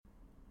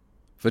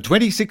For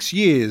 26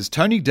 years,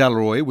 Tony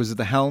Delroy was at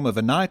the helm of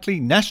a nightly,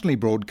 nationally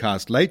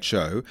broadcast late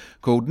show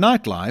called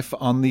Nightlife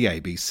on the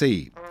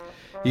ABC.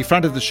 He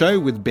fronted the show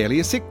with barely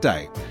a sick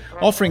day,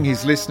 offering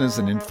his listeners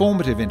an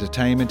informative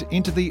entertainment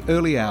into the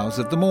early hours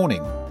of the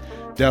morning.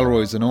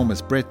 Delroy's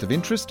enormous breadth of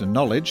interest and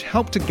knowledge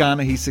helped to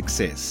garner his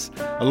success,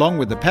 along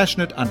with the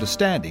passionate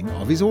understanding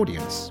of his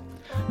audience.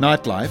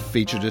 Nightlife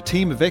featured a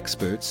team of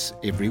experts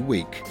every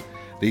week.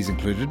 These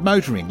included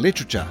motoring,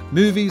 literature,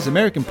 movies,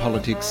 American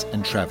politics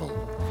and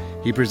travel.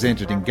 He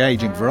presented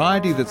engaging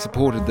variety that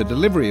supported the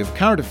delivery of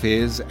current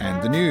affairs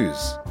and the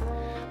news.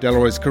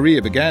 Delroy's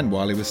career began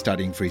while he was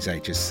studying for his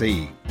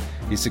HSC.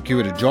 He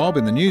secured a job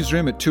in the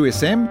newsroom at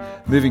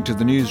 2SM, moving to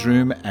the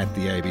newsroom at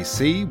the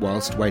ABC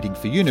whilst waiting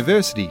for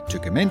university to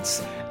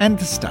commence and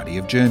the study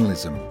of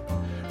journalism.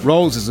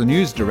 Roles as a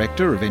news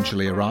director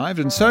eventually arrived,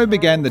 and so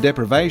began the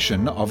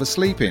deprivation of a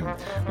sleep-in,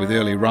 with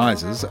early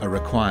rises a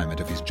requirement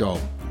of his job.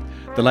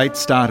 The late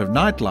start of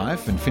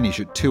Nightlife and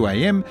finish at 2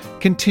 a.m.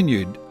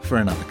 continued for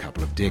another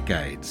couple of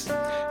decades.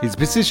 His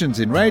positions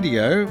in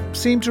radio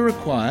seemed to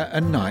require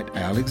a night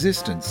owl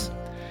existence.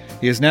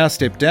 He has now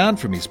stepped down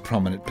from his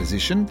prominent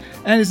position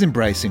and is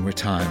embracing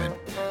retirement,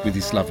 with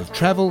his love of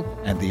travel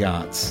and the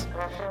arts.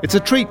 It's a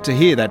treat to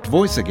hear that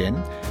voice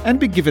again and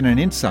be given an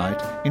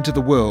insight into the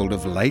world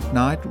of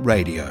late-night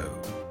radio.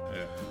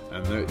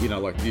 And,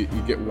 you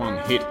get one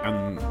hit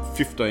and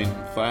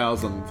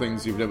 15,000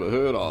 things you've never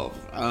heard of.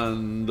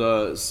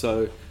 And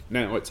so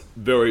now it's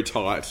very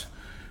tight,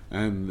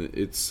 and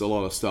it's a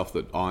lot of stuff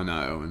that I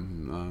know,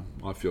 and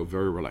I feel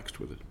very relaxed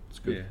with it. It's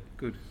good. Yeah,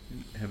 good.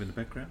 Have in the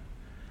background.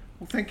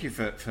 Well, thank you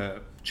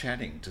for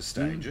chatting to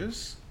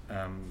Stages.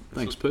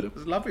 Thanks, Peter.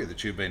 It's lovely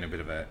that you've been a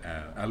bit of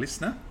a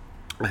listener.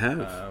 I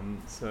have.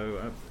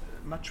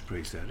 Much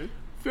appreciated.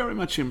 Very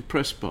much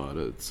impressed by it.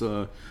 It's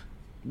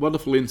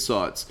wonderful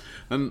insights.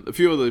 And a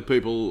few of the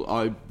people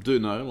I do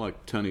know,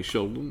 like Tony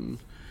Sheldon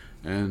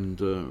and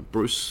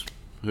Bruce,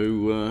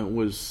 who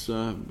was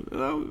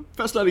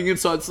fascinating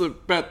insights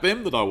about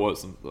them that I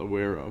wasn't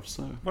aware of.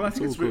 So, well, I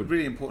think it's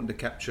really important to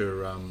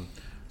capture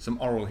some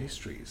oral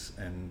histories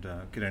and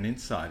get an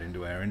insight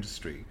into our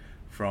industry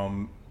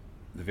from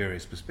the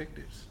various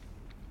perspectives,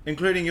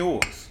 including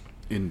yours.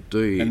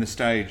 Indeed. And the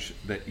stage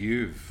that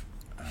you've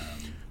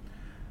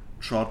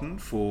trodden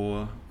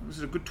for, was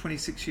it a good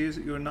 26 years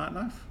that you were in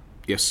Nightlife?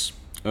 Yes.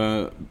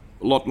 A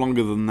lot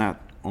longer than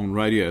that on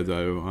radio,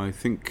 though. I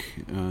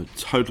think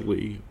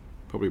totally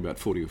probably about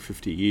 40 or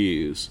 50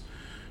 years.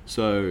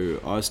 So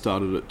I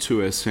started at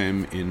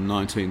 2SM in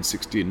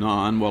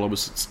 1969 while I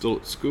was still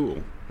at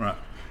school. Right.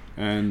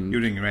 And you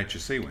were doing your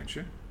HSC, weren't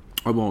you?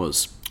 I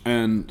was.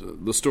 And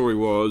the story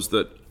was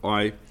that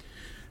I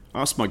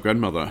asked my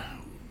grandmother,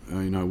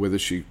 whether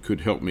she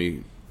could help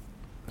me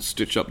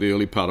stitch up the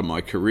early part of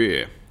my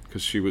career,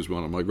 because she was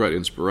one of my great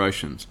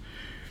inspirations.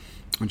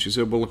 And she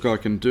said, well, look, I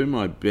can do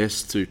my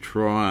best to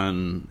try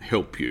and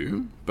help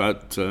you,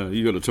 but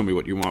you got to tell me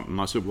what you want. And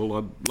I said, well,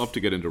 I'd love to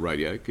get into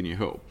radio. Can you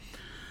help?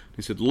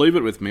 He said, leave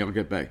it with me. I'll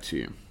get back to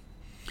you.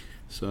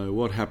 So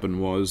what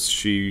happened was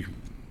she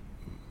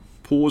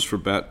paused for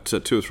about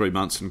 2 or 3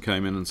 months and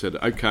came in and said,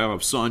 okay,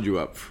 I've signed you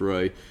up for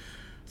a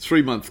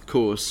 3-month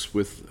course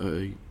with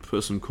a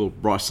person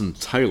called Bryson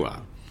Taylor.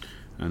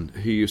 And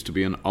he used to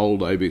be an old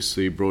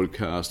ABC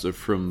broadcaster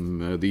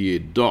from the year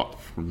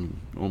dot,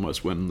 from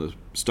almost when the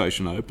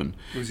station opened.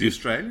 Was he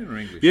Australian or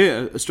English?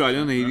 Yeah,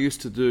 Australian. He used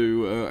to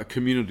do a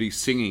community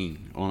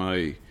singing on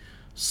a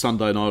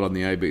Sunday night on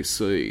the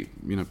ABC.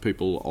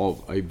 People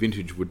of a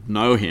vintage would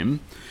know him.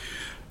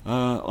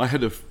 I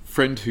had a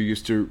friend who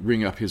used to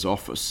ring up his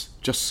office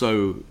just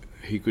so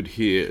he could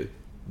hear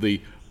the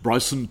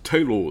Bryson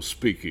Taylor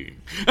speaking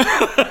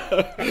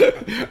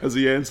as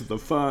he answered the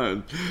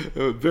phone.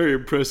 Very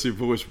impressive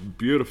voice,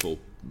 beautiful.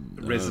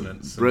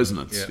 Resonance.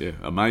 Yeah,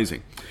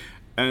 amazing.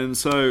 And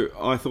so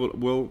I thought,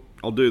 well,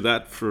 I'll do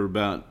that for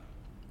about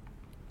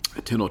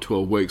 10 or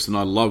 12 weeks, and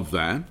I loved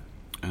that.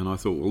 And I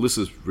thought, well, this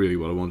is really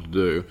what I want to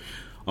do.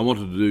 I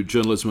wanted to do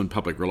journalism and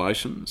public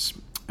relations.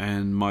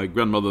 And my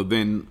grandmother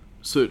then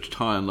searched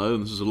high and low,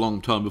 and this is a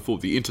long time before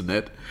the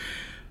internet.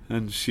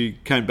 And she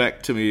came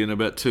back to me in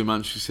about 2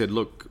 months. She said,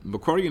 look,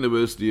 Macquarie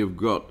University have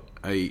got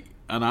an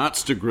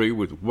arts degree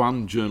with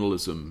one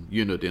journalism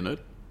unit in it.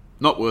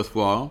 Not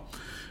worthwhile.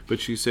 But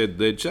she said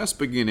they're just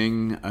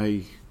beginning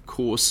a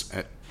course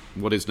at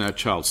what is now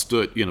Charles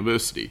Sturt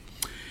University.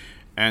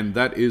 And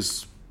that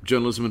is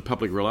journalism and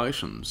public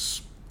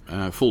relations,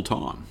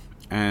 full-time,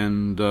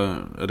 and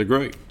a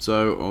degree.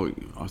 So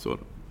I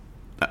thought,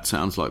 that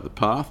sounds like the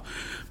path.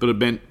 But it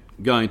meant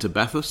going to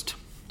Bathurst,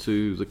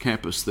 to the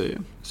campus there.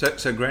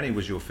 So Granny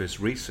was your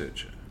first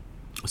researcher?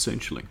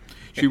 Essentially.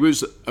 She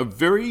was a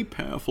very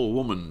powerful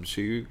woman.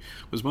 She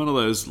was one of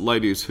those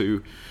ladies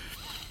who...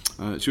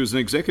 she was an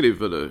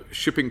executive at a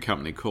shipping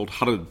company called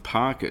Huddard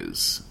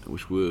Parkers,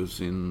 which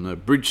was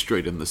in Bridge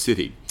Street in the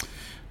city.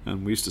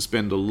 And we used to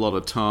spend a lot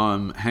of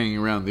time hanging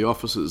around the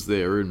offices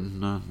there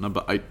in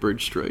number 8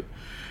 Bridge Street.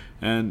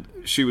 And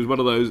she was one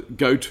of those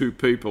go-to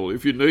people.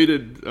 If you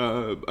needed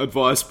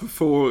advice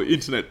before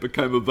internet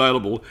became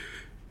available,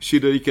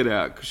 she'd eke it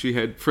out because she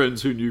had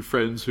friends who knew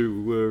friends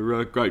who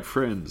were great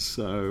friends.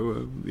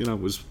 So, it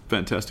was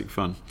fantastic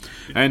fun.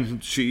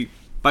 And she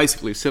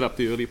basically set up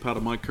the early part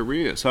of my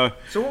career. So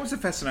what was the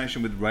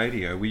fascination with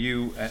radio? Were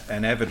you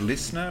an avid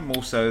listener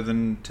more so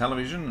than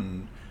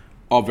television?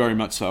 Oh, very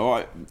much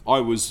so. I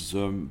was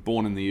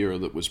born in the era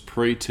that was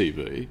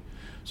pre-TV.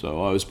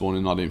 So I was born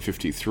in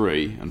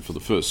 1953, and for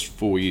the first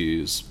 4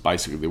 years,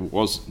 basically there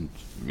wasn't,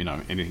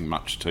 anything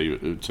much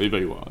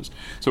TV-wise.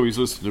 So we was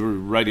listening to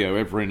radio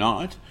every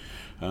night.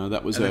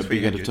 That was our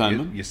big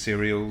entertainment. Your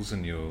serials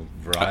and your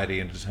variety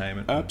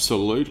entertainment.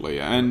 Absolutely,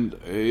 and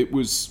it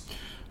was.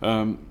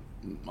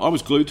 I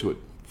was glued to it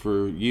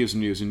for years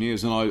and years and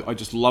years, and I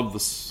just loved the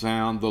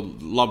sound,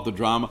 loved the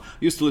drama. I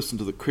used to listen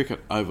to the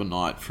cricket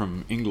overnight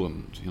from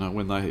England.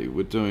 When they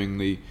were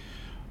doing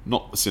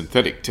not the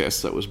synthetic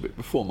test, that was a bit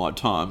before my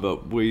time,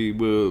 but we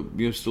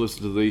used to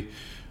listen to the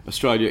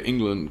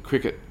Australia-England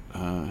cricket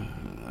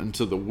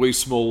into the wee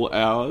small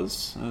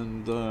hours,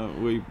 and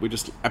we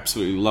just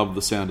absolutely loved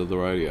the sound of the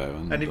radio.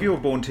 And if you were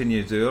born 10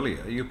 years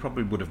earlier, you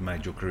probably would have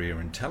made your career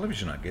in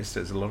television, I guess.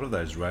 There's a lot of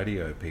those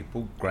radio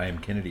people, Graham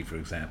Kennedy, for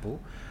example,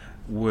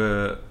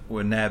 were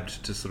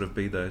nabbed to sort of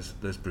be those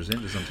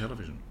presenters on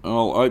television.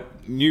 Well, I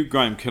knew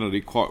Graham Kennedy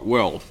quite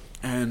well.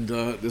 And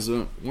there's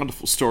a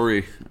wonderful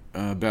story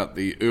about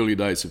the early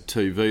days of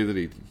TV that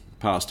he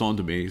passed on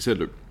to me. He said,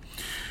 look,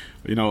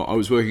 I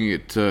was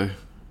working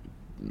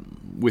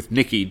with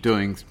Nicky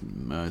doing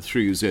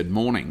 3UZ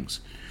mornings.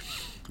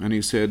 And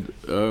he said,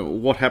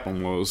 what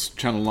happened was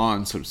Channel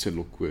 9 sort of said,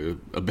 look, we're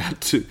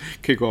about to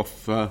kick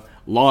off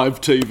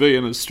live TV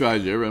in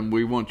Australia and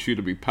we want you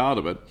to be part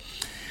of it.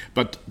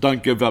 But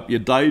don't give up your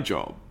day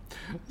job.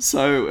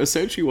 So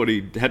essentially what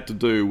he had to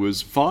do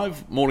was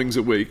 5 mornings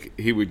a week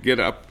he would get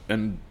up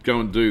and go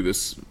and do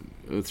this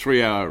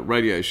 3-hour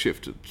radio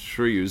shift at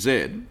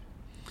 3UZ,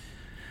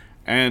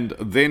 and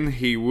then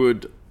he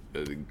would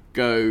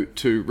go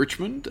to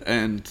Richmond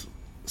and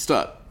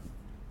start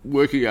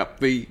working up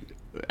the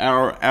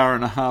hour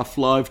and a half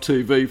live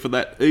TV for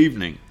that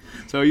evening.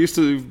 So he used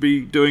to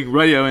be doing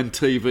radio and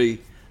TV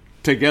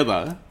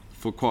together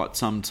for quite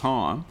some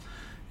time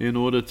in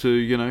order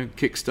to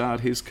kickstart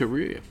his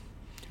career.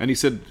 And he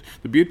said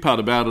the beauty part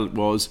about it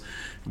was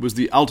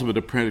the ultimate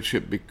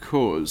apprenticeship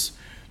because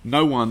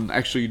no one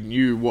actually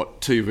knew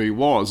what TV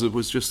was. It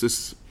was just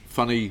this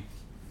funny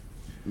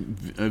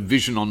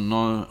vision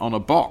on a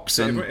box.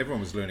 So and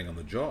everyone was learning on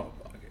the job,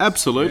 I guess.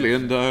 Absolutely. Yeah.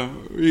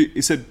 And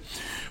he said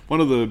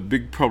one of the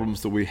big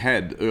problems that we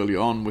had early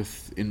on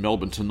in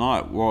Melbourne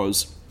Tonight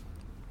was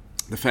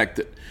the fact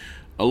that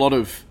a lot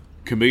of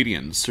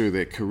comedians through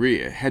their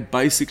career had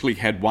basically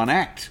had one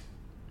act.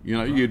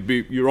 Right.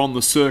 You're on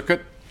the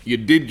circuit. You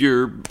did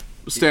your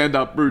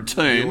stand-up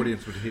routine. The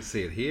audience would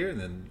see it here, and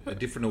then a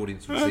different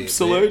audience would see it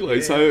Absolutely.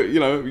 there. So,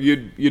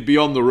 you'd be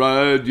on the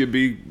road, you'd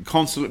be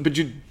constantly... But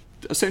you'd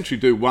essentially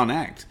do one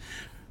act.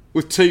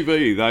 With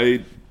TV,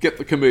 they get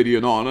the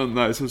comedian on, and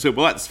they sort of say,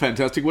 well, that's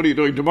fantastic. What are you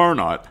doing tomorrow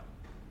night?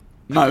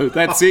 No,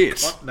 that's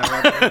it. No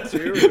other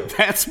material.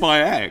 That's my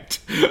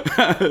act.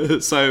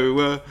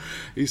 So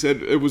he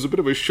said it was a bit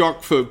of a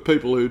shock for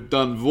people who'd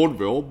done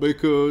vaudeville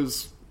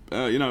because,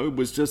 it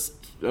was just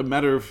a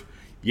matter of...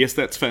 Yes,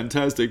 that's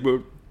fantastic, but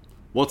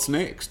what's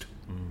next?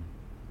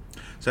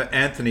 So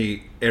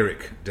Anthony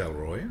Eric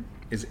Delroy.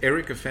 Is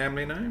Eric a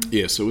family name?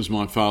 Yes, it was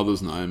my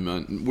father's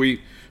name.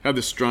 We had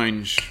this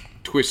strange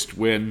twist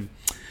when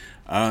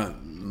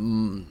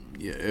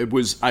it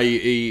was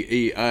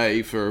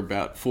AEEA for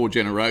about 4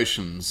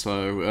 generations,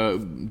 so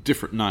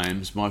different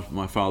names.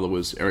 My father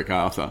was Eric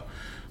Arthur,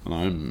 and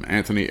I'm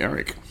Anthony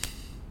Eric.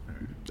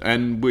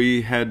 And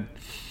we had...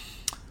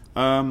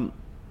 a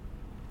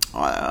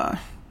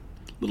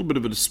little bit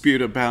of a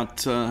dispute about,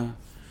 the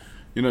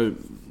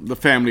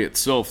family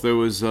itself. There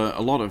was a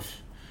lot of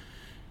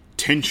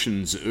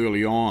tensions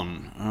early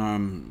on.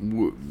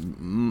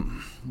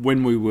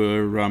 When we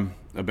were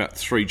about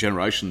 3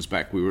 generations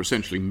back, we were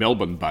essentially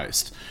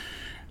Melbourne-based.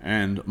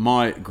 And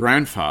my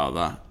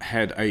grandfather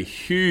had a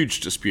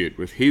huge dispute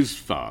with his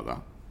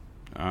father.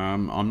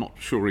 I'm not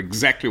sure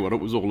exactly what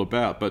it was all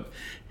about, but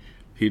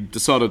he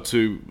decided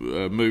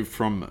to move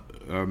from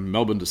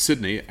Melbourne to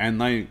Sydney, and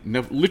they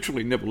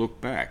literally never looked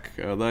back.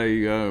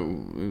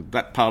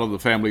 That part of the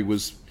family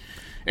was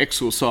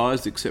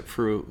exorcised, except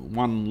for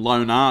one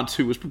lone aunt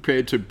who was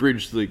prepared to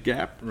bridge the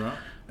gap. Right.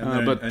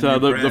 But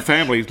the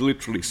family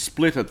literally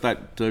split at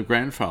that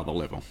grandfather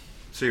level.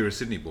 So you're a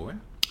Sydney boy?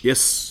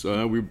 Yes.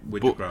 Where'd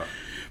you grow up?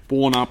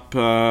 Born up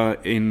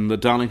in the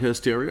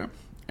Darlinghurst area,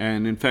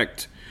 and in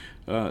fact,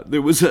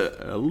 there was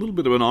a little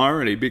bit of an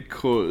irony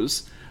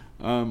because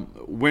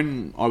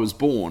when I was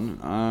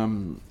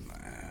born,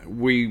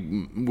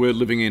 we were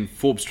living in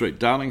Forbes Street,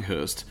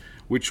 Darlinghurst,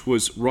 which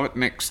was right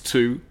next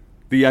to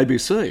the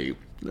ABC,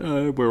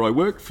 where I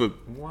worked for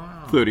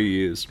 30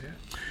 years. Yeah.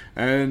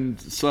 And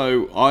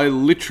so I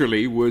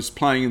literally was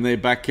playing in their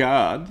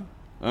backyard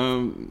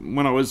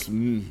when I was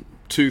 2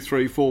 2,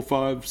 3, 4,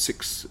 5,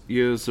 6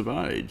 years of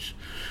age.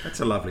 That's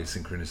a lovely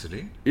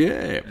synchronicity.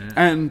 Yeah.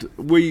 And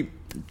we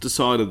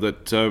decided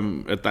that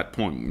at that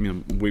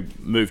point, we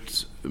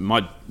moved.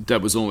 My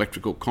dad was an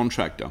electrical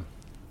contractor,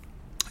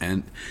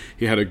 and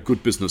he had a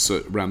good business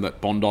around that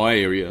Bondi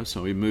area,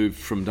 so we moved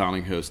from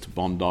Darlinghurst to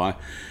Bondi,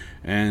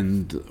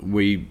 and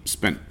we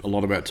spent a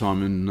lot of our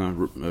time in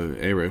an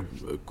area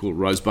called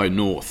Rose Bay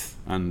North,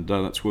 and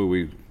that's where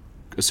we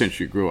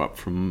essentially grew up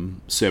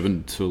from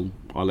 7 till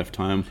I left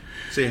home.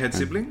 So you had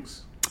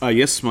siblings?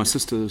 Yes, my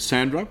sister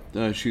Sandra.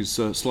 She's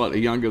slightly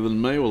younger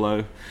than me,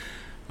 although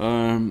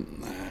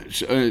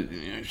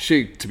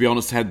she, to be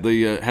honest, had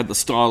the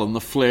style and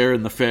the flair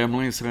in the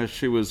family, so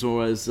she was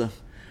always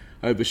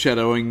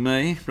overshadowing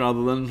me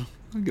rather than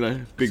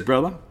big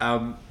brother.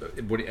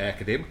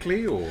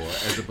 Academically or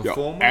as a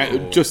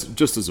performer?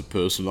 Just as a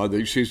person, I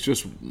think she's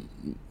just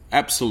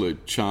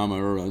absolute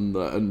charmer and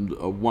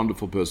a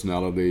wonderful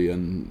personality,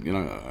 and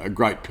a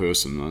great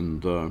person,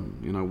 and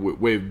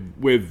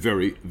we're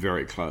very,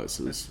 very close.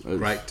 It's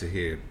great to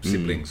hear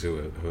siblings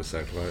who are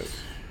so close.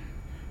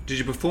 Did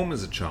you perform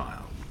as a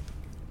child?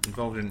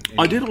 Involved in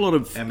I did a lot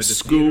of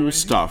school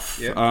stuff.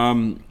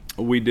 Yeah.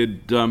 We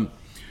did.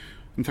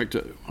 In fact,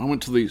 I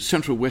went to the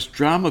Central West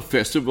Drama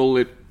Festival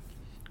at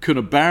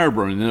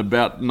Coonabarabra in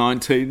about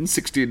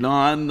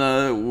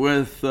 1969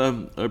 with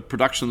a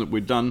production that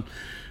we'd done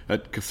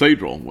at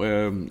Cathedral,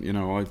 where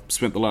I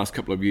spent the last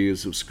couple of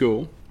years of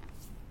school,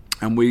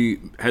 and we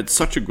had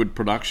such a good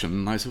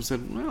production. They sort of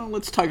said, "Well,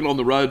 let's take it on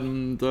the road,"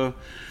 and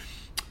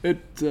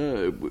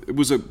it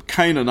was a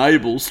Cain and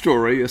Abel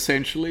story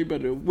essentially,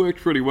 but it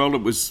worked really well.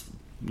 It was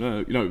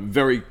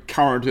very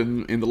current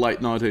in the late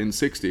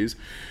 1960s.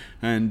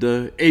 And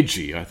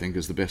edgy, I think,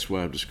 is the best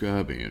way of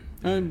describing it.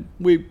 And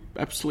we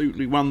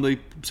absolutely won the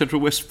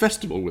Central West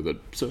Festival with it,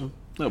 so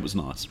that was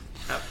nice.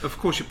 Of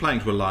course, you're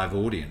playing to a live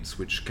audience,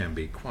 which can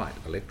be quite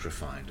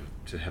electrifying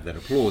to have that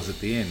applause at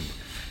the end.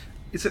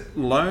 Is it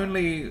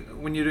lonely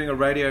when you're doing a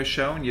radio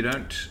show and you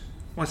don't...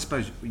 Well, I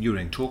suppose you're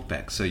doing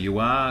talkback, so you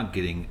are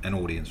getting an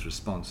audience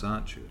response,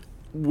 aren't you?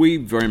 We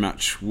very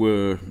much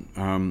were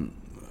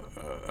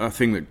a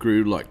thing that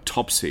grew like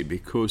Topsy,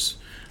 because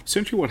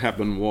essentially what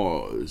happened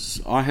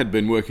was I had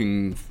been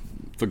working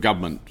for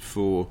government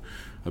for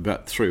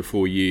about 3 or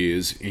 4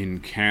 years in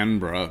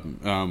Canberra,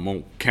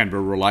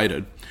 Canberra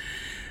related,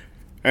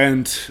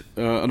 and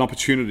an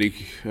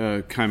opportunity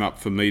came up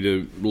for me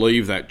to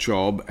leave that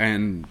job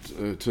and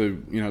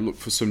to look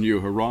for some new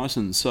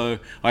horizons. So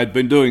I had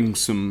been doing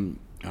some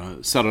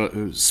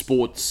Saturday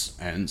sports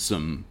and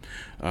some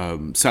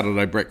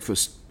Saturday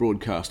breakfast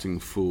broadcasting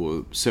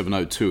for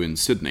 702 in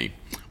Sydney,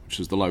 which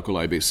is the local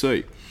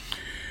ABC.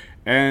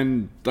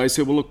 And they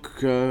said, well, look,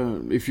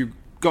 if you've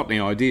got any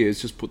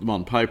ideas, just put them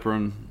on paper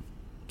and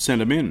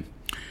send them in.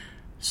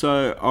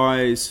 So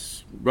I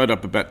wrote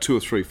up about 2 or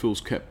 3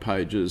 foolscap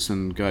pages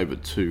and gave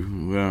it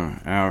to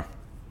our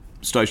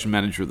station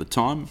manager at the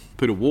time,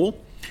 Peter Wall.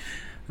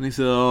 And he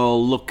said, oh,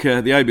 look, the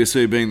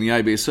ABC being the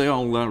ABC,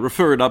 I'll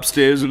refer it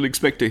upstairs and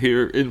expect to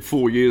hear it in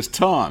 4 years'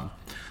 time.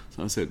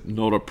 So I said,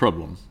 not a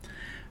problem.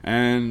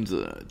 And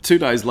 2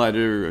 days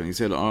later, he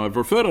said, I've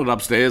referred it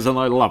upstairs and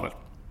I love it.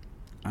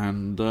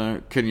 And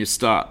can you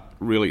start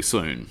really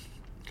soon?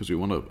 Because we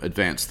want to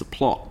advance the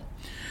plot.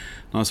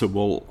 And I said,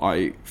 well,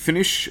 I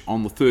finish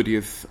on the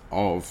 30th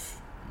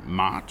of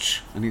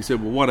March. And he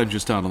said, well, why don't you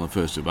start on the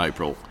 1st of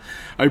April?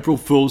 April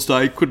Fool's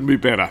Day couldn't be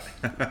better.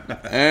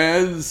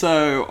 And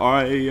so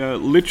I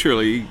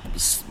literally,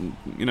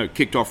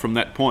 kicked off from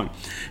that point.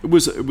 It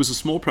was a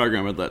small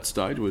program at that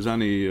stage. It was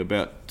only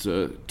about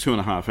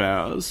 2.5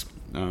 hours.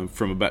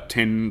 From about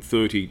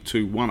 10:30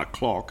 to 1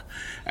 o'clock,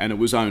 and it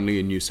was only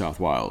in New South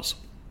Wales.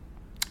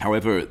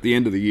 However, at the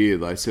end of the year,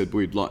 they said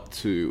we'd like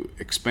to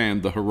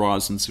expand the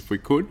horizons if we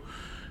could,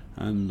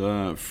 and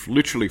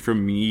literally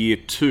from year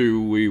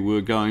 2, we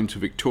were going to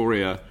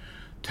Victoria,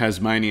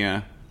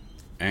 Tasmania,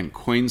 and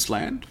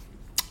Queensland,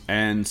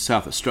 and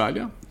South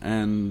Australia,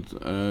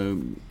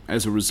 and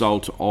as a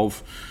result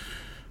of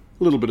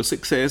a little bit of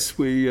success,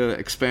 we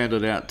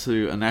expanded out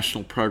to a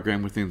national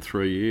program within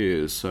 3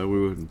 years. So we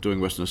were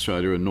doing Western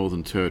Australia and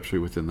Northern Territory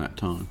within that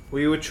time.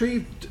 Well, you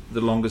achieved the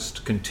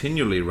longest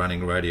continually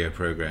running radio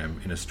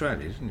program in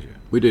Australia, didn't you?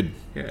 We did.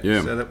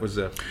 Yeah. So that was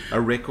a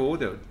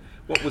record.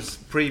 What was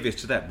previous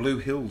to that? Blue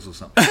Hills or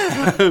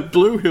something?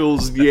 Blue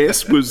Hills,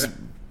 yes, was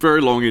very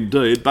long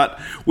indeed. But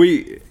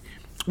we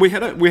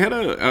had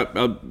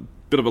a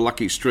bit of a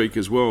lucky streak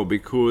as well,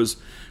 because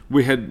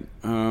we had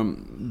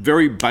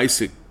very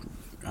basic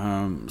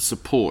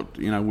support.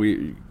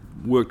 We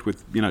worked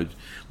with,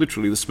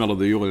 literally the smell of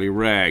the oily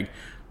rag.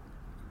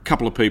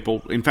 Couple of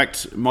people. In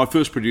fact, my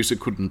first producer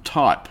couldn't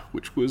type,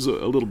 which was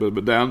a little bit of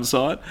a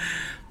downside.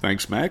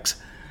 Thanks, Max.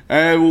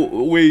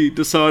 We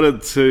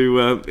decided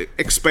to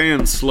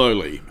expand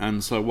slowly.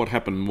 And so what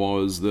happened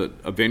was that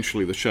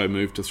eventually the show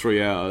moved to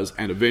 3 hours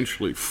and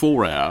eventually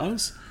 4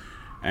 hours.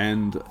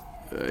 And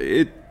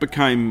it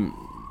became,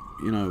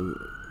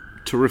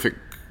 terrific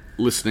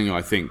listening,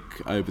 I think,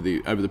 over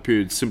the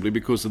period, simply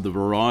because of the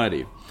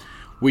variety.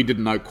 we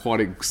didn't know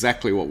quite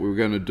exactly what we were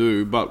going to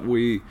do, but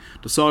we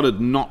decided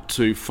not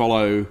to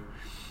follow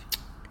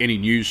any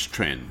news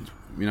trend,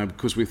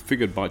 because we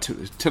figured by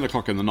 10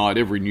 o'clock in the night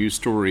every news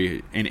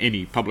story in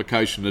any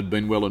publication had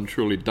been well and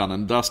truly done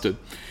and dusted.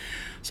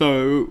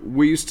 So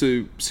we used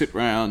to sit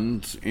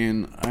round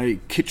in a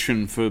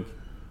kitchen for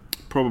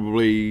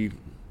probably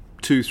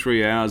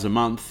 2-3 hours a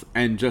month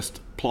and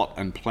just plot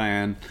and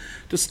plan,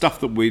 just stuff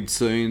that we'd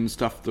seen,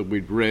 stuff that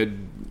we'd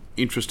read,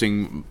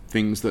 interesting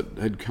things that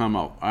had come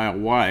our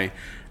way.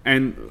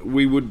 And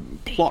we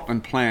would plot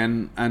and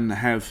plan and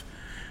have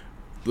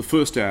the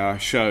first hour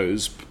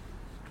shows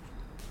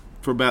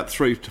for about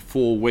 3 to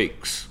 4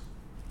 weeks,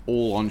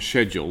 all on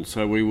schedule.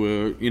 So we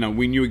were,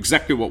 we knew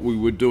exactly what we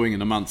were doing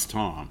in a month's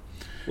time.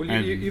 Well,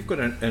 you've got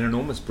an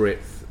enormous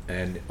breadth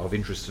of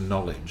interest and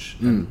knowledge,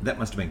 and that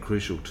must have been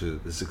crucial to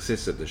the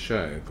success of the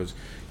show, because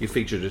you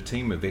featured a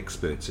team of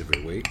experts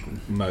every week: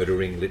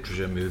 motoring,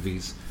 literature,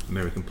 movies,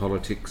 American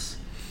politics,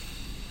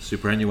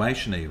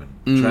 superannuation, even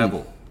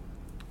travel.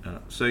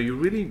 So you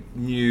really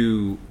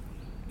knew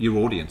your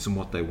audience and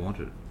what they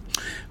wanted.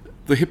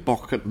 The hip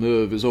pocket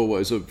nerve is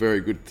always a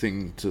very good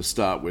thing to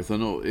start with,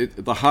 and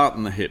the heart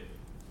and the hip.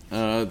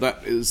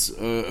 That is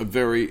a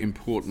very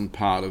important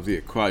part of the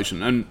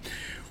equation. And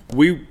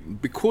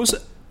because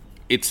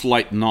it's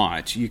late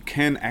night, you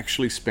can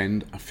actually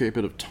spend a fair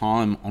bit of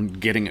time on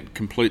getting it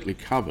completely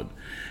covered.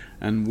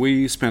 And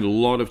we spent a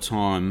lot of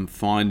time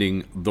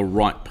finding the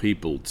right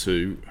people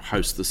to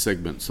host the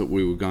segments that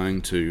we were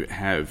going to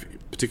have,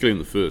 particularly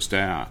in the first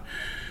hour.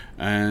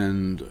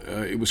 And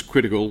it was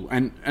critical.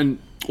 And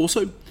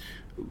also,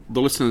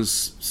 the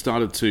listeners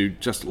started to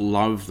just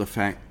love the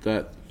fact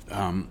that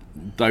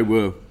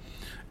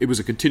it was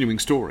a continuing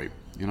story.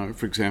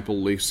 For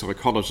example, the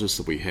psychologist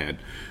that we had,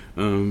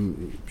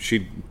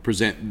 she'd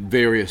present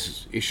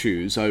various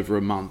issues over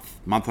a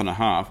month and a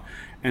half,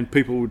 and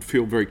people would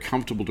feel very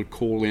comfortable to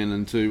call in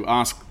and to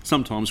ask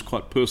sometimes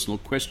quite personal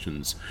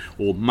questions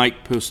or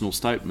make personal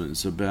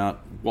statements about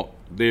what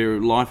their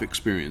life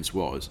experience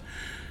was.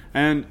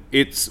 And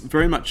it's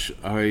very much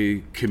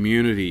a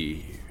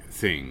community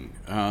thing,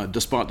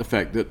 despite the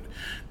fact that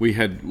we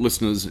had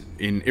listeners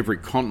in every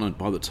continent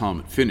by the time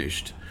it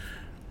finished.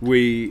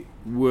 We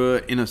were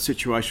in a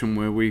situation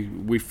where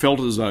we felt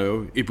as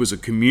though it was a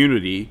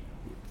community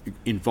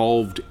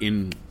involved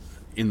in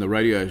the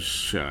radio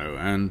show,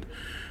 and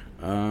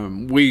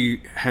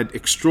we had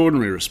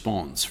extraordinary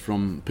response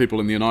from people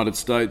in the United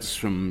States,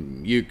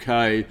 from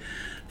UK,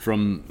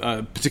 from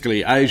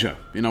particularly Asia.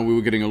 We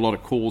were getting a lot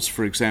of calls,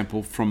 for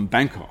example, from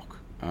Bangkok.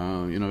 A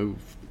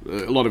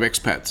lot of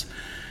expats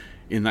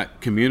in that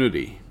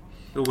community.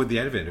 Well, with the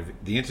advent of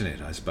the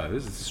internet, I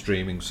suppose, the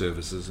streaming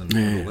services and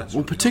all that.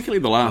 Well, particularly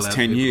the last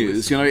 10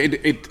 years,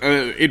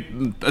 it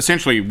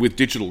essentially, with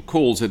digital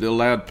calls, it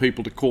allowed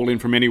people to call in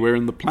from anywhere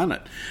in the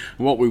planet.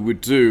 What we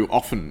would do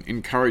often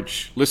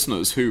encourage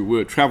listeners who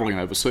were travelling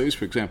overseas,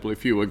 for example,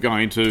 if you were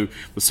going to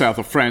the south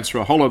of France for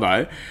a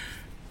holiday,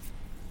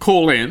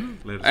 call in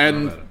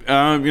and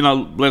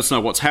let us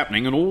know what's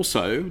happening, and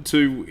also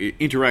to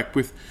interact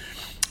with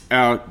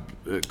our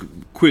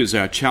quiz,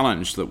 our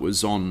challenge that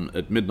was on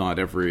at midnight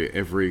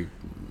every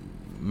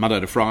Monday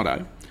to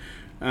Friday.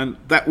 And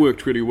that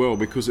worked really well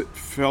because it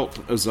felt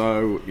as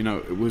though,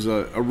 it was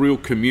a real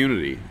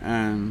community,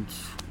 and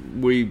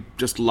we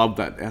just loved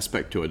that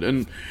aspect to it.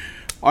 And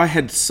I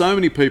had so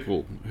many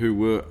people who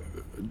were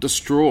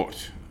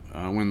distraught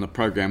when the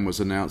program was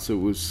announced it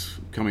was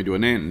coming to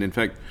an end. In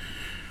fact,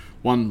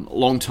 one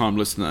long-time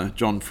listener,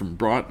 John from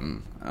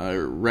Brighton,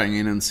 rang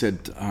in and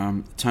said,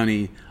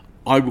 Tony,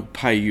 I will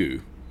pay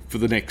you for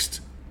the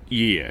next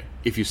year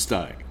if you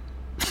stay.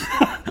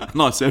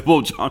 And I said,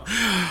 well, John,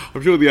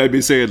 I'm sure the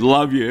ABC would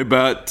love you,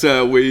 but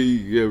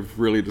we have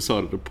really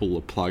decided to pull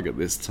the plug at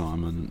this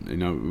time.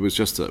 And, it was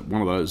just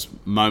one of those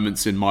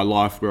moments in my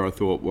life where I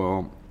thought,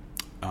 well,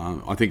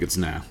 I think it's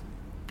now.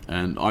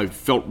 And I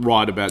felt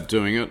right about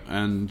doing it,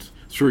 and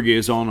 3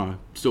 years on, I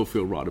still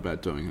feel right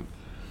about doing it.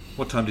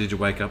 What time did you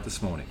wake up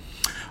this morning?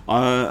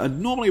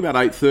 Normally about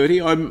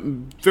 8:30.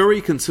 I'm very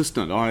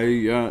consistent.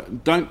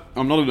 I'm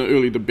not an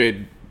early to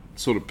bed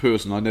sort of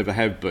person. I never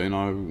have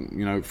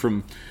been.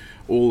 From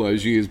all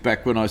those years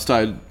back when I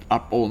stayed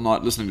up all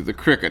night listening to the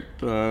cricket,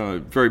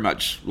 very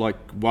much like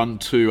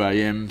 1-2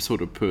 a.m.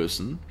 sort of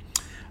person.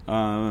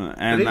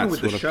 And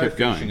that's what I kept going. But even with the show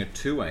finishing at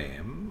 2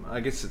 a.m., I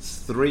guess it's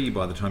 3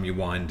 by the time you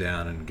wind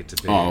down and get to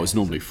bed. Oh, it was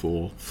normally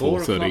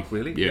 4:30. O'clock,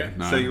 really? Yeah.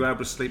 No. So you were able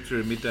to sleep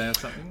through midday or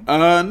something?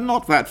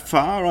 Not that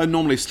far. I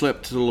normally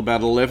slept till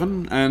about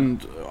 11,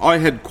 and I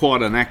had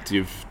quite an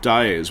active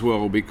day as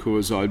well,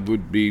 because I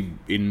would be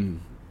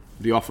in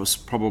the office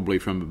probably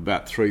from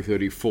about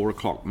 3:30, 4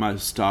 o'clock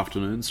most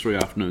afternoons, 3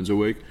 afternoons a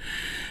week.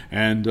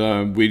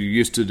 And we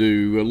used to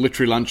do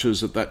literary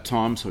lunches at that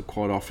time, so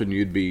quite often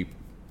you'd be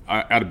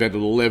out of bed at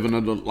 11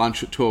 and at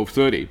lunch at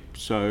 12:30.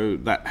 So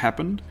that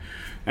happened.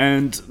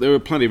 And there were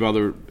plenty of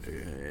other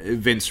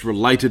events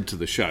related to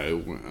the show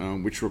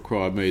which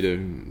required me to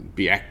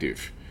be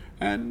active.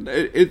 And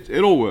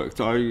it all worked.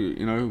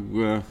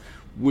 I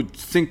would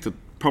think that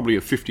probably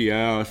a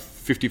 50-hour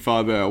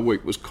 55-hour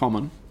week was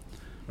common,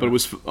 but it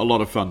was a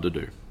lot of fun to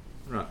do.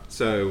 Right.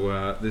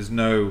 So there's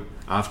no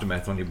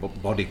aftermath on your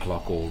body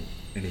clock or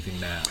anything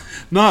now?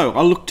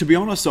 No, to be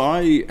honest,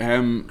 I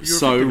am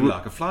You're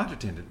like a flight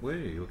attendant, were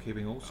you? You were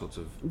keeping all sorts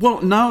of...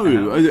 Well,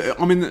 no.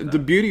 I mean, the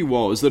beauty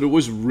was that it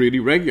was really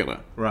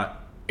regular. Right.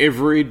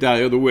 Every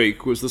day of the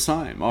week was the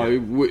same.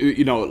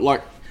 Yeah.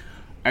 Like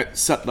at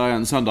Saturday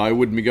and Sunday, I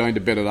wouldn't be going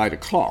to bed at 8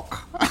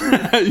 o'clock.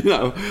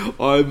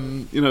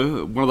 I'm,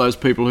 one of those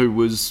people who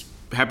was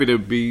happy to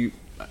be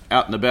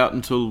out and about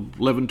until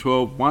 11,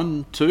 12,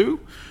 1, 2,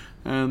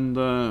 and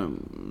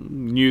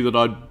knew that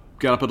I'd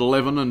get up at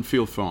 11 and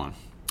feel fine.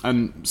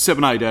 And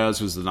 7-8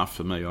 hours was enough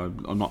for me.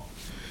 I'm not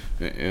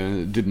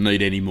didn't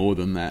need any more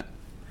than that.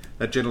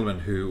 That gentleman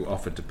who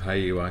offered to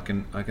pay you, I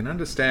can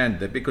understand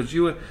that, because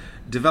you were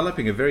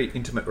developing a very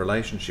intimate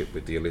relationship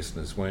with your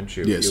listeners, weren't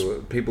you? Yes. You were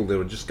people that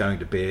were just going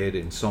to bed,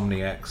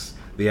 insomniacs,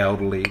 the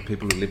elderly,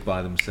 people who live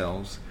by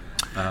themselves.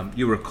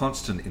 You were a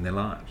constant in their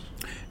lives.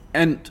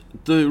 And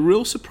the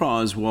real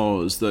surprise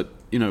was that,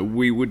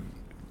 we would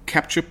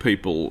capture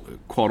people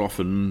quite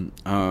often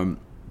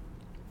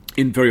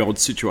in very odd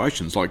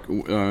situations. Like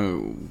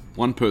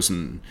one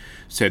person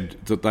said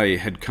that they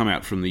had come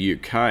out from the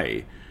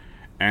UK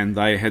and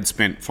they had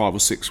spent 5 or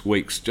 6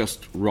 weeks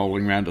just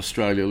rolling around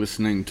Australia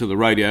listening to the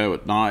radio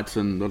at night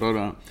and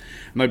and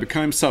they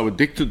became so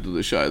addicted to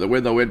the show that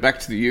when they went back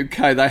to the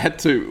UK, they had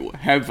to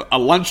have a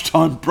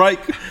lunchtime break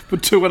for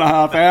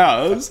 2.5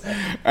 hours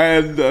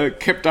and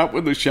kept up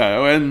with the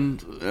show.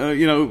 And,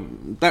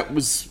 that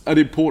was an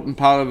important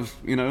part of,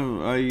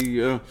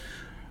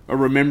 a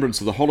remembrance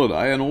of the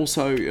holiday, and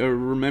also a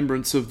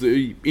remembrance of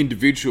the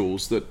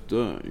individuals that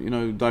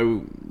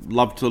they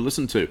loved to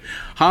listen to.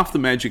 Half the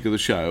magic of the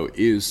show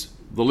is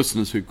the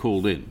listeners who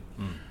called in.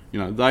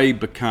 They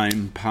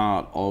became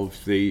part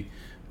of the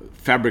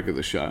fabric of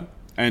the show.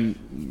 And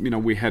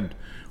we had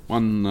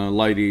one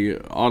lady,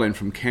 Eileen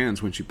from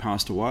Cairns, when she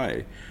passed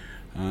away.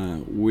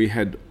 We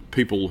had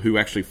people who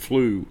actually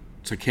flew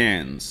to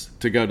Cairns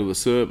to go to the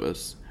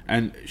service,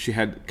 and she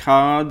had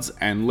cards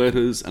and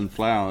letters and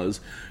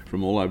flowers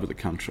from all over the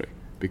country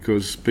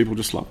because people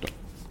just loved it.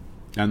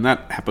 And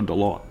that happened a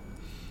lot.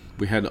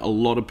 We had a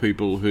lot of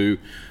people who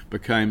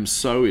became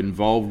so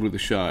involved with the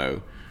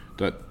show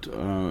that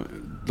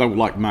they were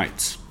like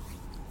mates.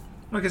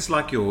 I guess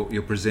like your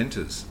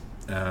presenters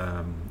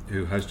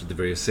who hosted the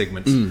various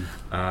segments,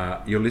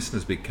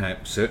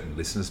 certain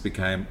listeners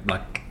became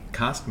like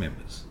cast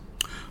members.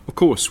 Of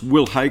course,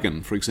 Will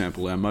Hagan, for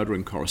example, our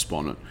motoring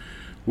correspondent,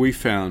 we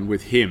found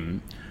with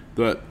him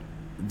that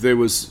there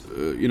was,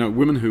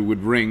 women who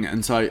would ring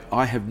and say,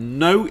 I have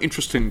no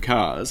interest in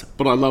cars,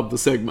 but I love the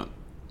segment.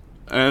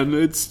 And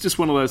it's just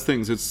one of those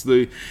things. It's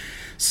the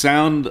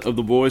sound of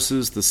the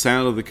voices, the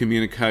sound of the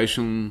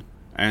communication,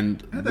 and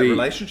the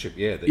relationship,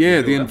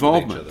 the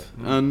involvement.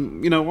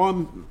 And,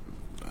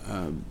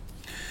 I'm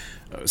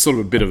sort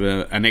of a bit of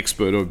an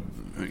expert of,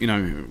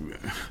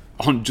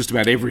 on just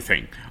about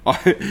everything.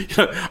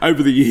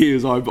 Over the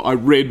years, I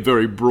read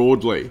very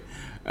broadly.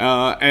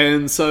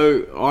 And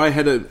so I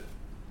had an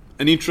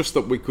interest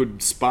that we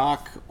could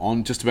spark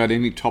on just about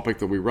any topic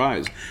that we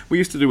raised. We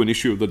used to do an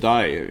issue of the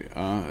day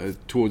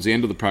towards the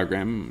end of the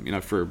program,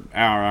 for an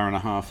hour and a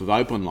half of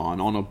open line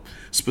on a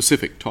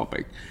specific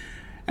topic,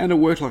 and it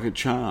worked like a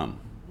charm.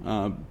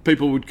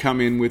 People would come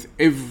in with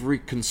every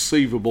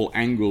conceivable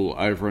angle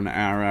over an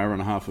hour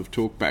and a half of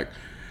talkback,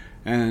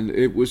 and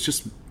it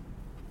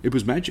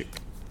was magic.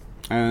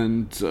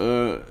 And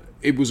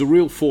it was a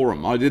real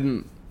forum. I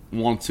didn't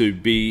want to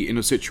be in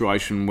a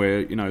situation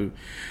where,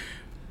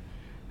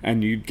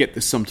 and you get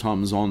this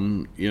sometimes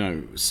on,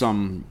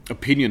 some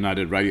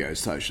opinionated radio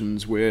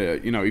stations where,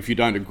 if you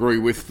don't agree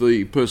with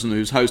the person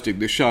who's hosting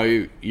the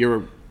show,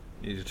 you're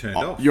turned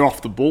off. You're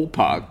off the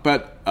ballpark.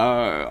 But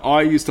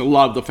I used to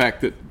love the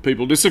fact that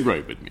people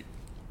disagreed with me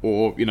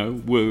or,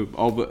 were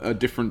of a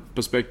different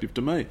perspective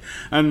to me.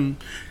 And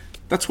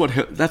that's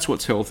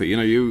what's healthy.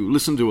 You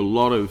listen to a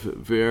lot of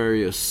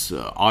various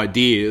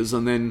ideas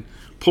and then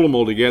pull them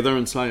all together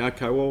and say,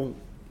 okay, well,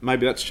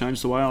 maybe that's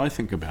changed the way I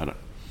think about it.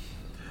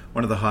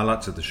 One of the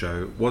highlights of the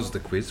show was the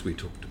quiz. We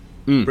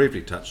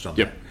briefly touched on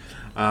that.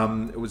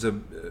 It was a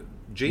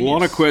genius... A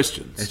lot of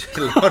questions.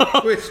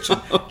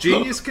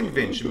 Genius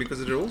convention,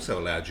 because it also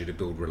allowed you to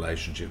build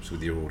relationships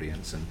with your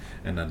audience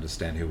and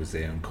understand who was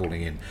there and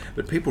calling in.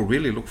 But people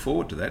really looked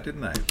forward to that,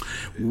 didn't they?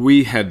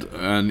 We had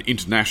an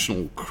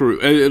international crew.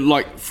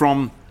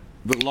 From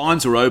the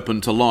lines are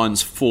open to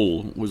lines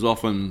full was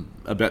often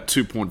about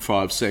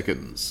 2.5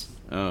 seconds.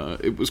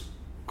 It was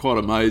quite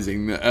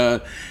amazing.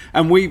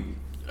 And we...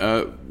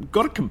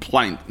 got a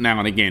complaint now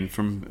and again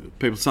from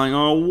people saying,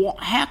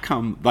 how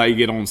come they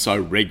get on so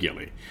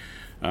regularly?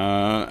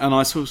 And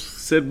I sort of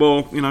said,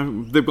 well,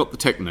 they've got the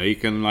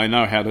technique and they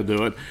know how to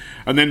do it.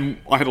 And then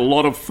I had a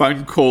lot of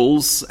phone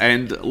calls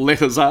and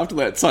letters after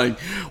that saying,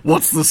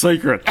 what's the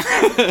secret?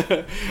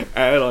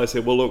 And I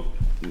said, well, look,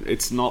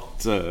 it's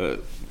not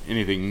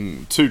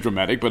anything too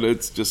dramatic, but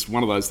it's just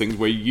one of those things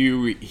where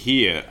you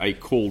hear a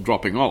call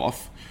dropping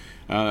off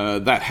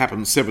that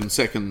happened 7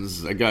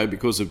 seconds ago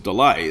because of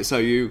delay.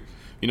 So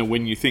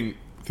when you think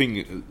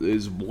thing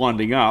is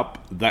winding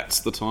up, that's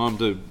the time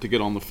to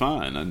get on the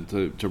phone and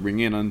to ring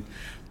in and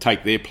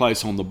take their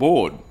place on the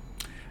board.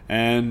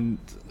 And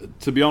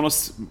to be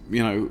honest,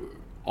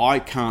 I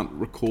can't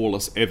recall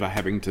us ever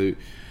having to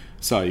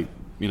say,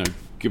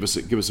 give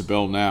us a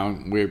bell now,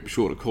 we're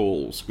short of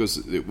calls, because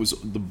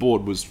the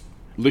board was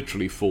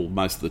literally full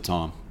most of the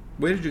time.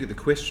 Where did you get the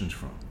questions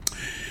from?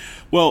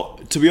 Well,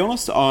 to be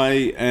honest, I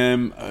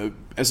am,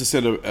 as I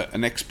said,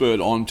 an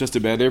expert on just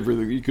about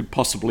everything you could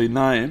possibly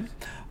name.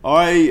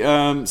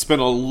 I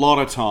spent a lot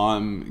of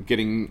time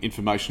getting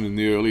information in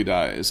the early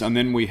days, and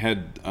then we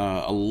had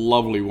a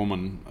lovely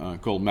woman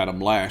called Madam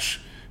Lash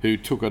who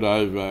took it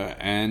over,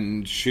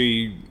 and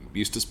she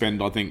used to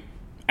spend, I think,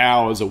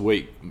 hours a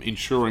week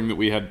ensuring that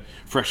we had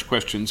fresh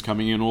questions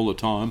coming in all the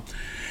time.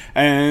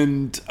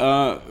 And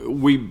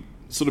we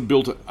sort of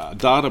built a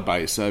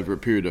database over a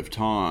period of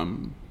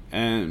time,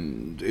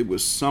 and it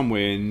was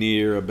somewhere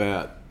near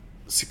about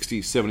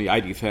 60, 70,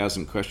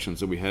 80,000 questions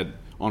that we had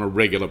on a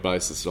regular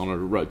basis, on a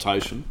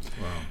rotation.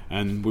 Wow.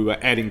 And we were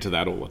adding to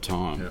that all the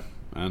time. Yeah.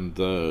 And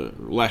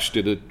Lash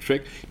did a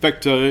trick. In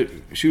fact,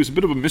 she was a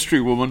bit of a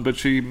mystery woman, but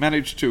she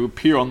managed to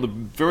appear on the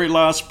very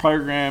last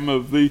program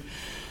of the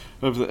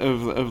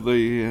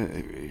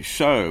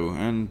show,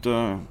 and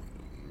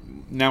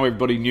now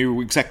everybody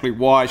knew exactly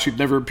why she'd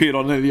never appeared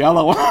on any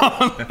other one.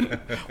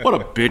 What a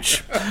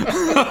bitch.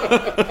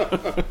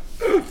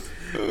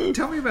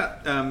 Tell me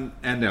about,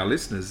 and our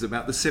listeners,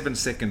 about the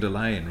 7-second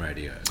delay in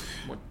radio.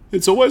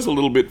 It's always a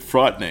little bit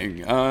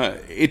frightening.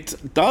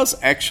 It does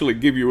actually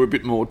give you a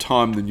bit more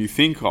time than you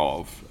think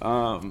of.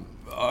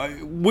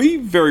 We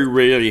very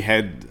rarely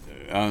had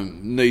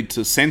need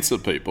to censor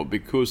people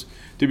because,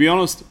 to be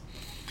honest,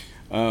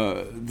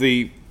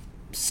 the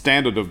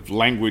standard of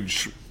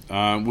language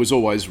was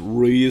always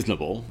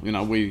reasonable.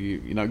 We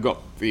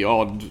got the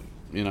odd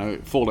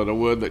four-letter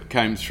word that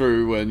came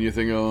through, and you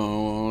think,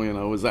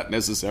 was that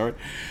necessary?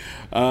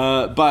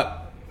 But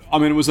I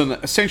mean, it was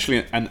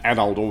essentially an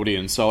adult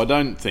audience, so I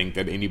don't think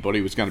that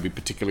anybody was going to be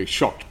particularly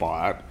shocked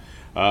by it.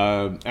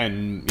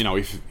 And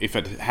if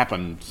it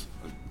happened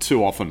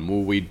too often,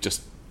 well, we'd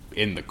just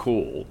end the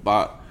call.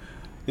 But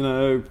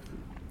I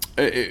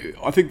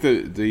think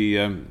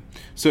the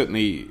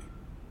certainly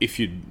if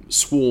you'd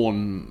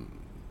sworn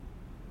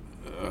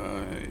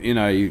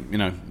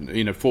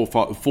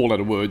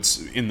four-letter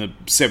words in the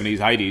 70s,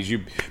 80s,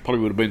 you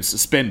probably would have been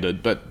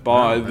suspended. But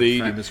by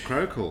the famous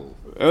crow call,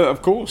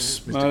 of course,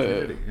 Mr.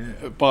 Kennedy,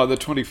 yeah. By the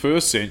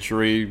 21st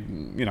century,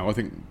 I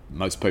think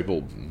most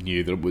people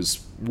knew that it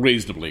was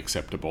reasonably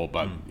acceptable.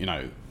 But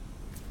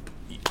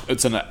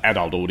it's an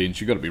adult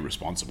audience; you've got to be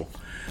responsible.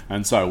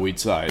 And so we'd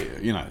say,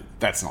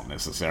 that's not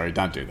necessary,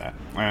 don't do that.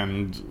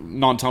 And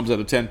 9 times out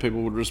of 10,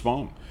 people would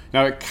respond.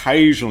 Now,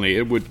 occasionally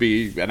it would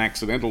be an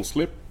accidental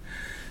slip,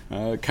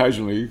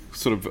 occasionally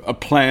sort of a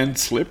planned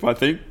slip, I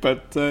think.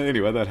 But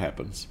anyway, that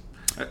happens.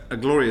 A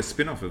glorious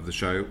spin-off of the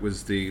show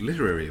was the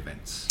literary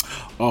events.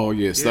 Oh,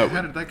 yes. Yeah,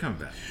 how did they come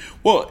about?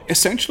 Well,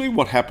 essentially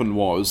what happened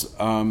was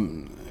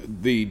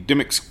the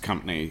Dymocks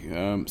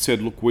company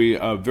said, look, we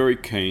are very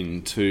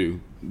keen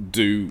to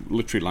do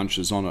literary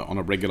lunches on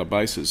a regular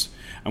basis,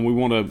 and we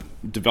want to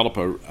develop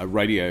a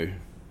radio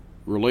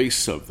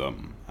release of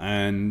them.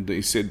 And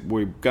he said,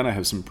 we're going to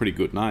have some pretty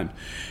good names.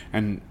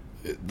 And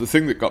the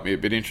thing that got me a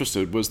bit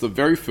interested was the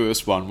very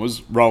first one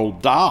was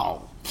Roald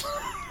Dahl.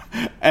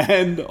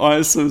 And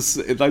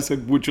they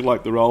said, would you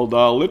like the Roald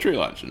Dahl literary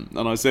luncheon?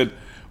 And I said,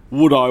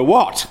 would I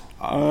what?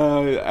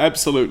 I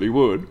absolutely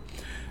would.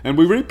 And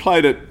we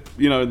replayed it,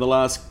 in the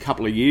last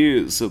couple of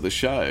years of the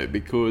show,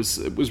 because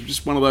it was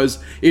just one of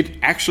those, it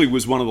actually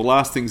was one of the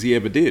last things he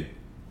ever did.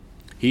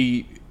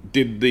 He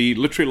did the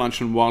literary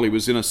luncheon while he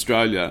was in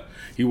Australia.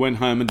 He went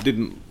home and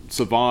didn't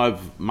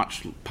survive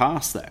much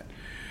past that.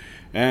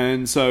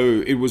 And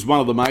so it was one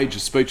of the major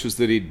speeches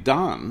that he'd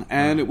done,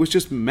 and it was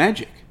just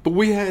magic. But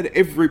we had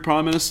every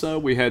Prime Minister,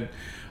 we had,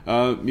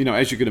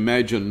 as you can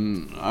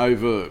imagine,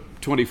 over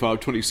 25,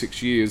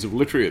 26 years of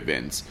literary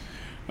events.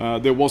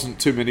 There wasn't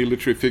too many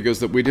literary figures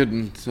that we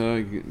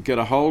didn't get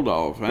a hold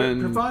of. And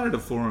it provided a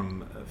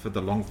forum for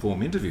the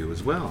long-form interview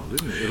as well,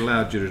 didn't it? It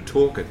allowed you to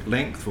talk at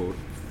length for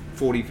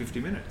 40, 50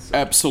 minutes.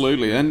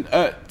 Absolutely. And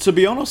to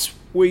be honest,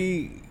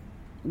 we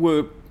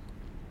were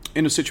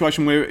in a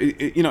situation where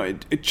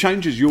it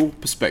changes your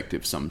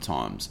perspective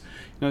sometimes.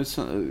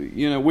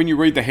 When you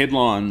read the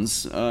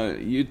headlines,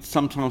 you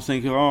sometimes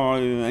think,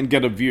 and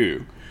get a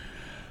view.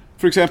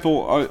 For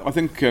example, I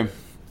think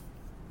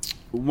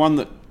one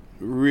that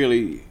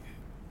really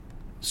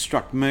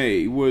struck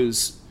me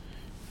was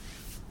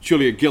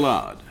Julia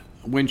Gillard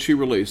when she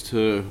released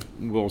her.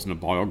 Well, it wasn't a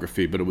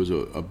biography, but it was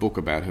a book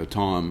about her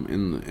time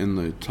in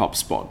the top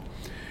spot,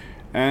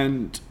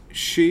 and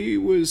she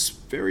was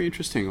very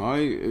interesting.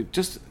 I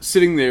just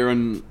sitting there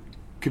and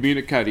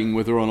communicating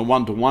with her on a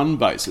one-to-one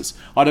basis.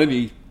 I'd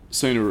only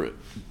seen her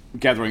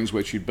gatherings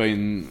where she'd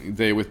been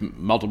there with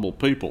multiple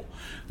people.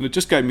 And it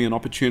just gave me an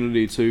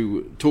opportunity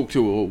to talk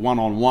to her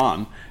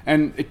one-on-one,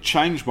 and it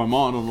changed my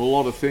mind on a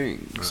lot of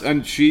things. Right.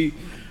 And she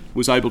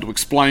was able to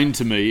explain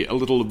to me a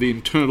little of the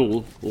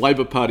internal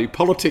Labor Party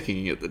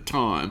politicking at the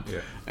time,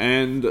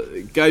 and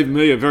it gave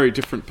me a very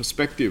different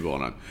perspective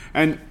on it.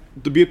 And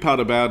the beauty part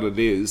about it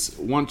is,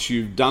 once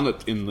you've done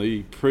it in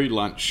the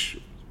pre-lunch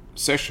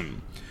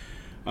session,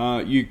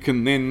 you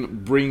can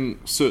then bring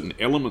certain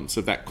elements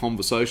of that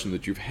conversation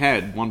that you've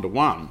had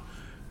one-to-one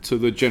to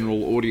the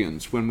general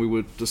audience when we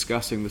were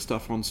discussing the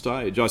stuff on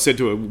stage. I said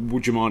to her,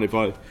 would you mind if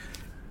I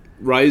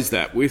raise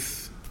that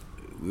with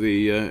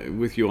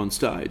you on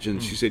stage?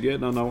 And she said, yeah,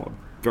 no, I'm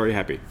very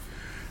happy.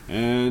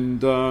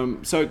 And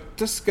so it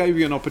just gave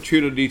you an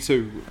opportunity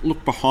to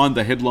look behind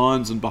the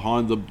headlines and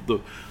behind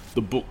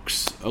the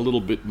books a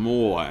little bit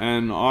more.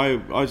 And I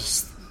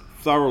just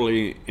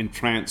thoroughly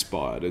entranced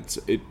by it.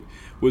 It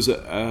was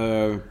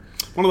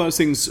one of those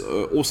things.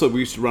 Also,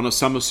 we used to run a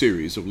summer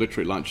series of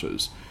literary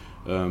lunches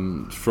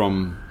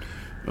from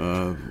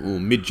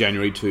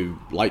mid-January to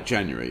late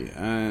January,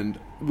 and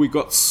we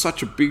got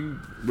such a big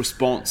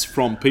response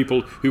from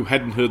people who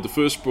hadn't heard the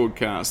first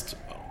broadcast.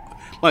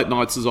 Late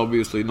nights is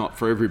obviously not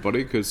for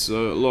everybody, because a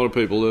lot of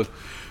people are,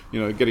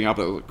 getting up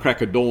at the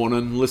crack of dawn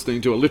and listening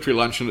to a literary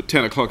luncheon at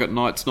 10 o'clock at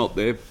night's not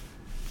their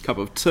cup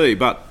of tea.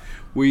 But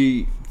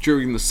we,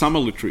 during the summer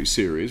literary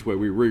series, where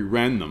we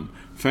reran them,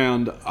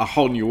 found a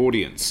whole new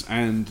audience,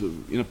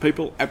 and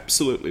people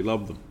absolutely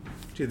loved them.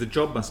 Gee, the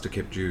job must have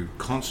kept you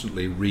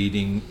constantly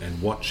reading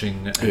and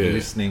watching and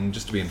listening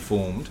just to be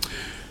informed.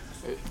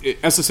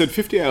 As I said,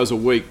 50 hours a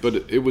week, but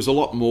it was a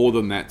lot more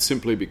than that,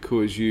 simply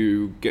because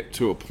you get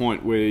to a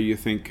point where you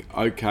think,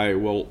 okay,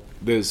 well,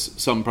 there's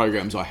some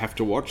programs I have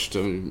to watch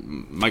to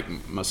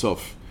make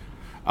myself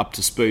up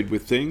to speed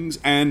with things,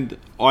 and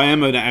I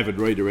am an avid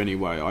reader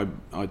anyway.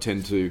 I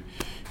tend to,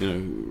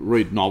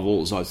 read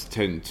novels. I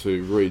tend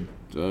to read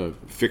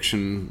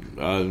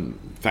fiction,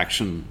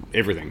 faction,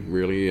 everything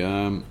really.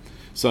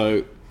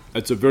 So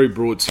it's a very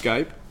broad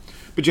scope,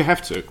 but you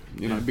have to,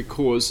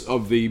 because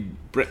of the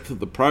breadth of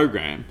the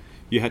program.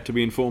 You had to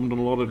be informed on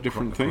a lot of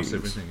different things.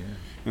 Everything, yeah.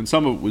 And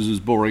some of it was as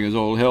boring as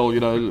all hell,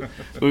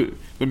 the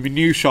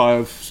minutiae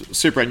of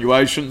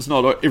superannuation's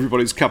not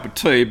everybody's cup of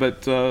tea,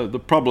 but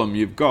the problem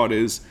you've got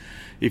is,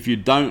 if you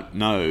don't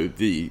know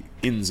the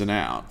ins and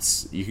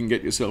outs, you can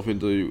get yourself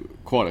into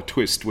quite a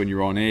twist when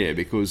you're on air,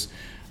 because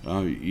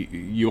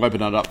you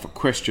open it up for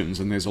questions,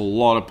 and there's a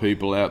lot of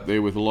people out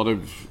there with a lot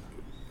of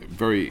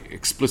very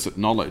explicit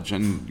knowledge,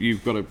 and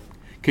you've got to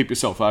keep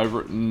yourself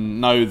over it and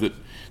know that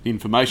the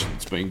information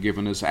that's being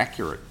given is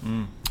accurate.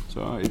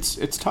 So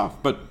it's tough,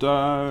 but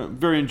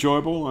very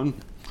enjoyable, and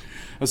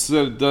as I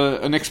said,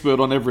 an expert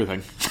on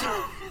everything.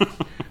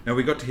 Now,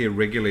 we got to hear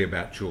regularly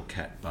about your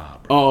cat,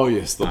 Barbara. Oh,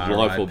 yes, the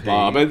delightful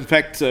Barb. In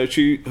fact,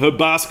 her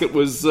basket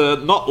was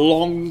not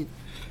long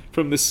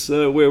from this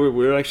where we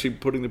were actually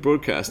putting the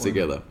broadcast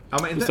together.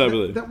 I mean,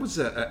 that was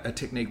a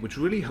technique which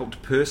really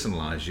helped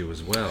personalise you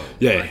as well,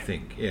 I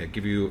think. Yeah,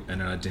 give you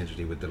an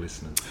identity with the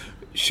listeners.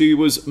 She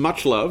was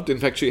much loved. In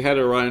fact, she had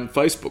her own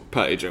Facebook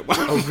page at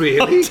one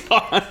really?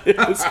 time.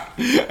 Yes.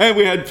 And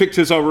we had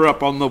pictures of her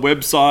up on the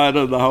website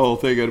and the whole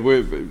thing. And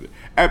we're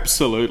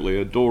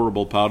absolutely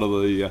adorable part of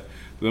the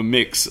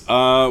mix.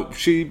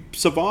 She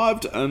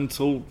survived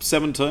until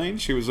 17.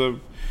 She was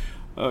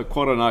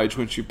quite an age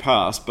when she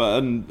passed,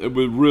 and it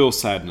was real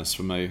sadness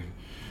for me.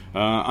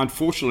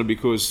 Unfortunately,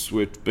 because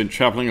we've been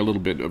travelling a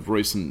little bit of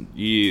recent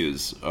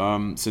years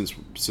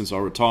since I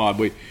retired,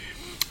 we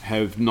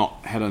have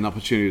not had an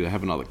opportunity to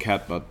have another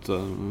cat, but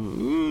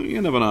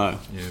you never know.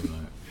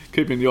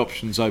 Keeping the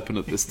options open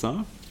at this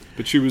time.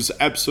 But she was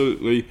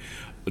absolutely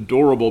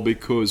adorable,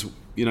 because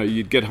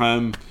you'd get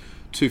home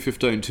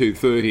 2:15,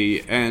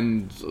 2:30,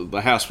 and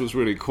the house was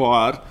really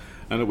quiet,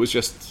 and it was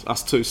just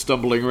us two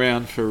stumbling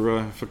around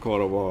for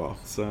quite a while.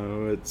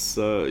 So it's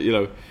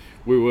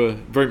we were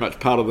very much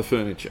part of the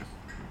furniture.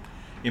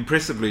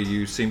 Impressively,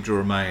 you seem to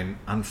remain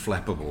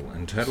unflappable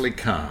and totally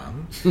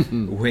calm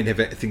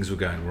whenever things were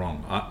going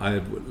wrong.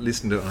 I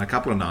listened to it on a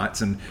couple of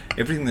nights, and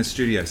everything in the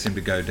studio seemed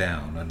to go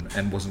down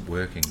and wasn't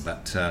working,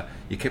 but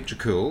you kept your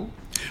cool.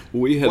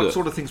 What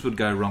sort of things would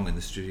go wrong in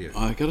the studio?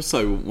 I got to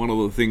say, one of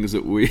the things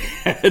that we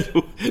had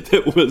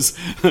that was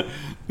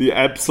the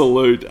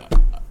absolute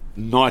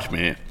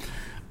nightmare.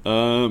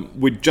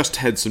 We'd just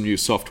had some new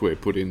software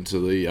put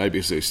into the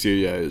ABC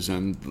studios,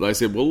 and they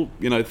said, well,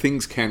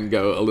 things can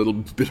go a little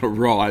bit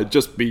awry.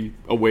 Just be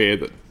aware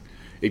that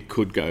it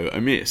could go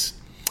amiss.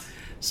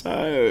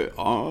 So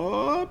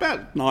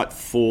about night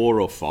 4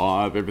 or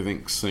 5,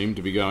 everything seemed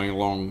to be going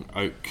along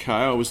okay.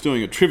 I was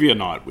doing a trivia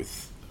night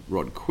with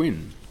Rod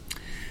Quinn,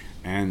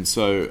 and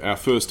so our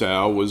first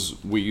hour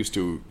was, we used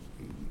to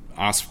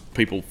ask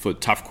people for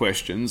tough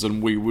questions,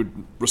 and we would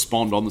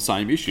respond on the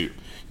same issue.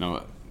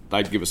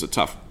 They'd give us a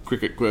tough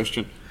cricket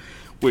question,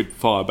 we'd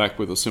fire back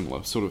with a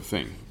similar sort of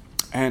thing.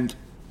 And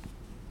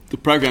the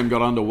program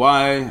got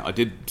underway. I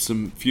did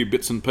some few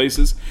bits and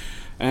pieces,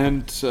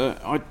 and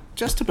I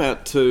just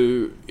about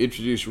to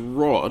introduce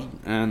Rod,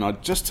 and I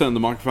just turned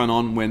the microphone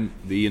on when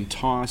the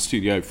entire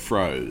studio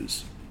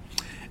froze.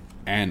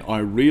 And I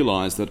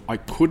realised that I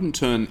couldn't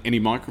turn any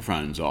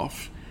microphones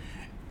off.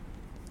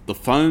 The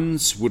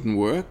phones wouldn't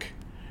work.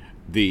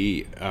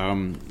 The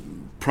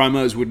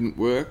promos wouldn't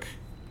work.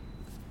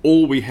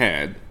 All we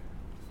had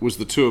was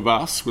the two of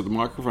us with the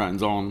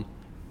microphones on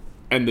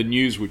and the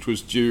news, which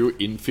was due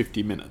in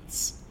 50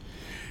 minutes.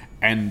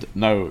 And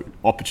no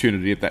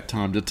opportunity at that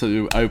time to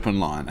do open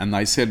line. And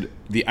they said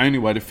the only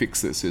way to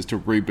fix this is to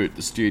reboot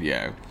the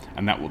studio,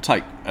 and that will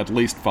take at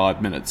least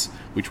 5 minutes,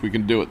 which we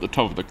can do at the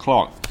top of the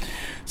clock.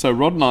 So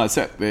Rod and I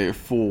sat there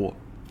for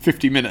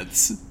 50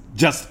 minutes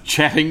just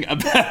chatting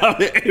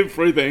about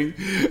everything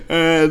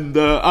and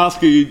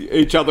asking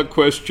each other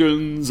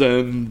questions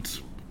and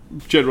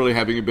generally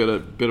having a bit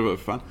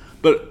of fun.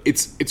 But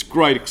it's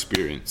great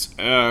experience.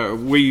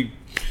 We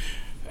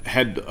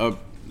had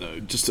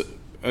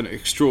an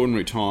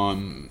extraordinary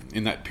time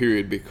in that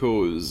period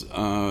because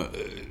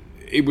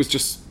it was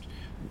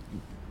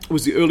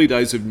the early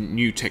days of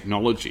new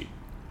technology,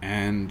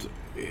 and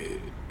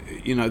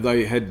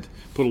they had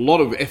put a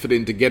lot of effort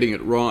into getting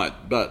it right,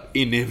 but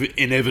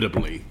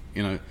inevitably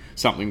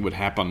something would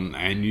happen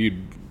and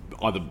you'd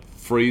either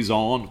freeze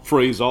on,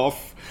 freeze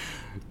off,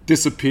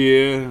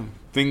 disappear,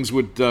 things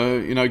would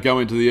go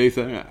into the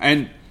ether.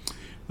 And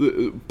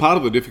part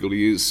of the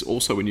difficulty is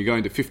also when you're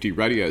going to 50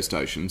 radio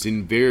stations,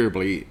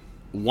 invariably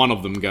one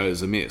of them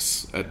goes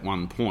amiss at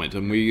one point.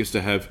 And we used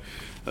to have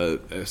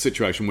a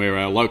situation where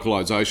our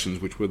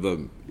localisations, which were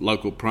the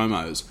local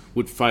promos,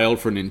 would fail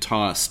for an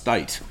entire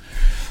state.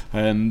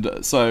 And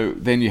so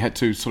then you had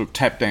to sort of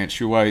tap dance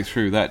your way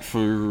through that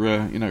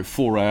for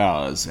 4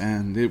 hours,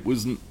 and it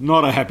was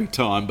not a happy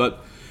time,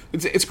 but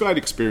it's a great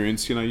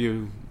experience.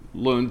 You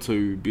learn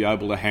to be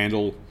able to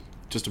handle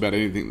just about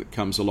anything that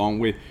comes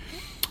along.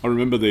 I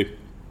remember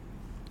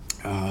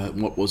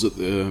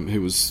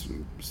who was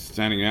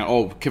standing out?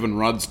 Oh, Kevin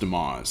Rudd's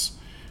demise.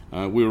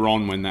 We were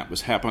on when that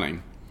was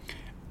happening,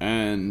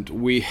 and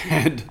we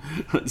had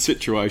a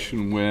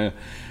situation where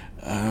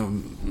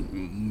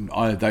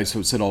they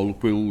sort of said, "Oh,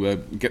 look, we'll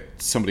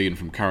get somebody in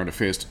from Current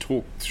Affairs to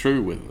talk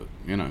through with it,"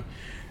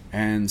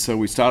 And so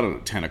we started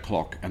at 10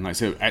 o'clock, and they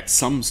said, at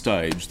some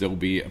stage there'll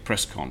be a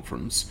press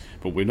conference,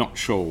 but we're not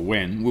sure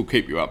when. We'll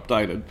keep you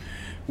updated.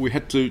 We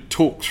had to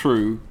talk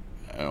through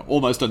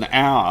almost an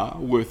hour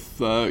with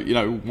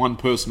one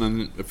person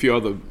and a few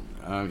other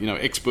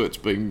experts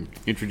being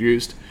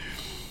introduced.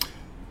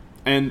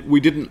 And we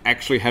didn't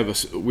actually have a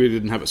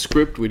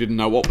script. We didn't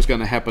know what was going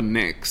to happen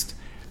next.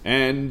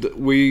 And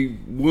we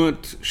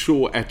weren't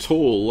sure at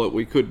all that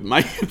we could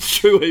make it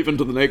through even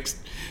to the next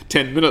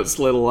 10 minutes,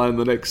 let alone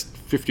the next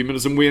 50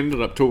 minutes. And we ended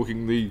up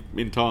talking the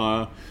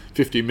entire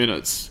 50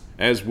 minutes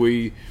as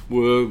we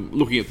were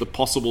looking at the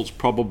possibles,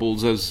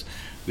 probables, as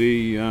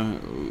the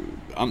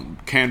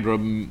Canberra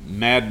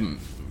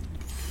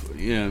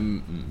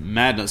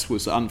madness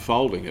was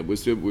unfolding. It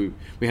was we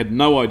had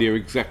no idea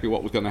exactly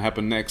what was going to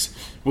happen next.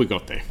 We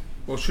got there.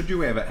 Well, should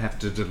you ever have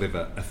to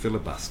deliver a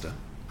filibuster,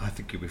 I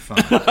think you'll be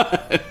fine.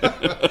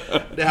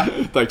 Now,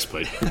 thanks,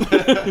 Pete.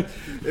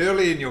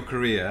 Early in your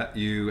career,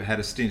 you had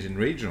a stint in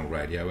regional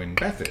radio in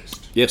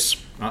Bathurst. Yes.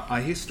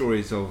 I hear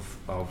stories of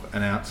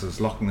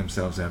announcers locking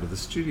themselves out of the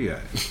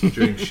studio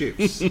during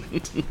shifts.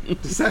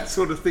 Does that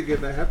sort of thing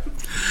ever happen?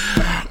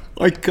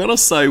 I gotta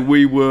say,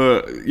 we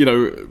were,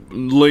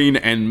 lean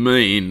and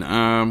mean.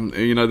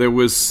 There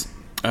was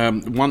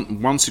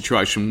one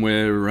situation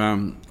where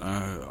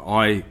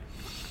I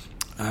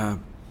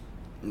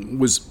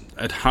was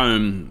at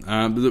home.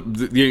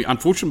 The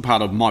unfortunate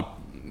part of my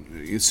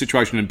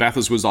situation in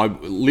Bathurst was I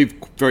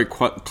lived very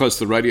close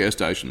to the radio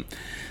station,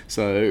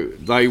 so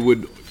they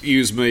would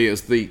use me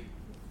as the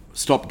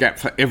stopgap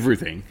for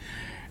everything.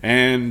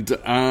 And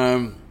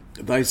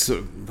they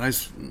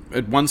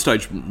at one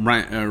stage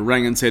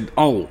rang and said,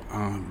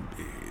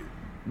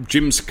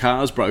 Jim's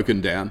car's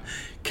broken down,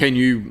 can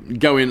you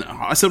go in?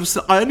 I sort of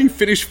said, I only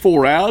finished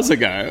 4 hours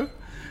ago,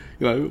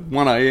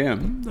 1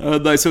 a.m.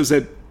 They sort of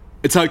said,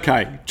 it's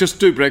okay, just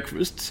do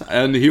breakfast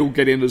and he'll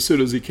get in as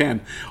soon as he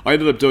can. I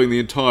ended up doing the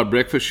entire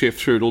breakfast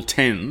shift through till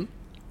 10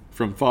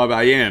 from 5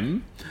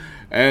 a.m.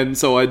 And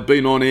so I'd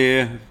been on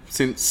air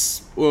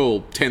since,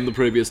 10 the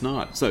previous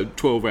night. So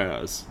 12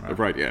 hours of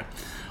radio.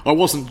 I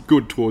wasn't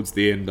good towards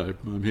the end,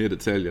 I'm here to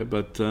tell you.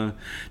 But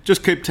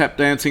just keep tap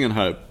dancing and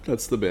hope.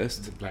 That's the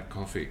best. The black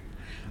coffee.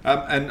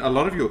 And a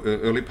lot of your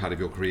early part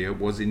of your career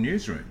was in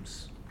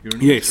newsrooms. You're a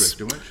news yes.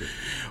 director, weren't you?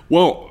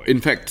 Well,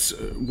 in fact,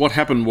 what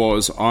happened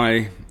was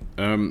I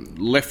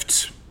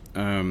left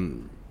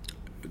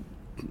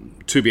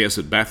 2BS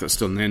at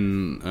Bathurst and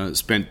then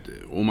spent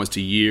almost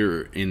a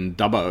year in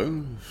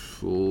Dubbo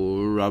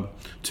for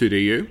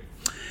 2DU.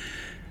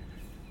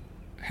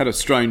 Had a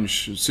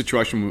strange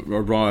situation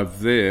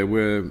arrive there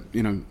where,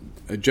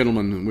 a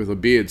gentleman with a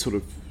beard sort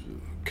of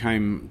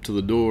came to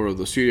the door of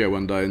the studio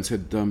one day and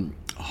said,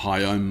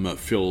 "Hi, I'm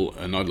Phil,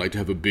 and I'd like to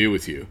have a beer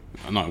with you."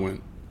 And I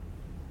went,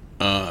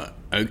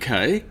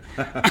 okay.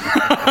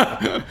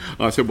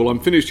 I said, well, I'm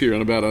finished here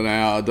in about an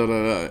hour. Da,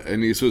 da, da.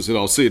 And he sort of said,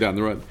 I'll see you down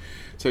the road.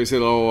 So he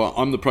said,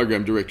 I'm the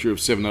program director of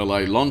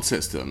 7LA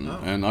Launceston,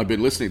 and I've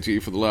been listening to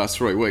you for the last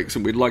 3 weeks,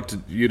 and we'd like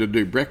you to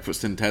do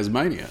breakfast in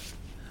Tasmania.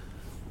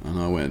 And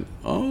I went,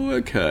 oh,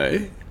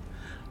 okay.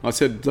 I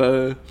said,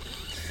 I'm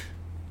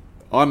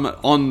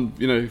on,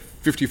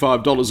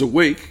 $55 a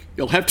week.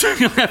 You'll have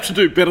to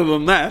do better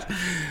than that.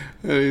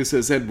 And he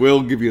said,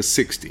 we'll give you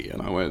 60.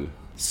 And I went,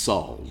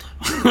 sold.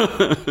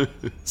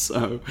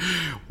 So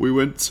we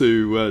went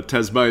to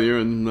Tasmania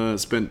and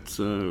spent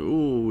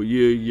a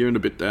year and a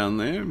bit down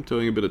there,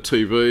 doing a bit of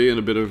TV and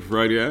a bit of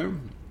radio.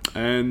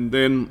 And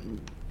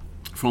then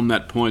from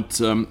that point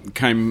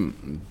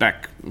came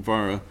back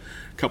via a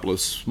couple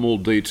of small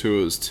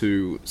detours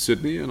to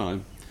Sydney, and I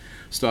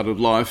started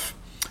life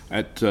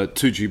at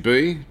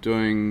 2GB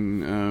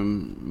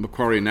doing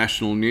Macquarie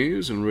National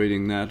News and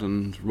reading that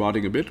and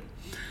writing a bit.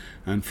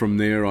 And from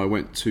there I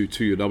went to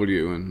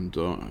 2UW, and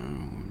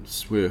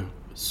it's where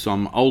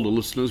some older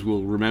listeners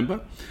will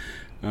remember.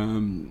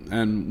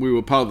 And we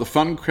were part of the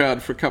fun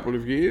crowd for a couple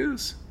of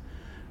years.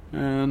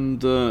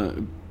 And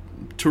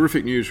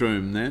terrific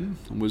newsroom then.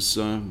 It was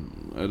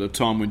at a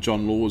time when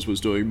John Laws was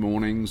doing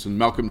mornings and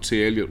Malcolm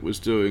T. Elliott was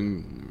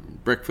doing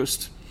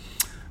breakfast.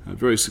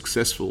 Very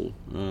successful.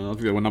 I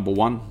think they were number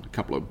one a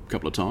couple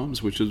of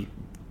times, which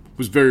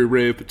was very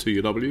rare for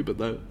 2UW, but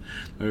they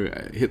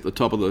hit the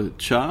top of the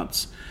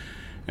charts.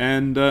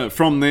 And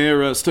from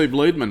there, Steve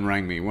Leedman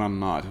rang me one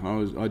night.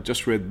 I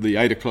just read the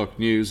 8 o'clock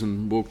news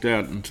and walked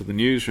out into the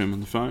newsroom,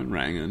 and the phone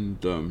rang, and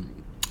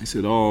he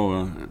said,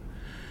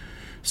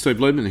 Steve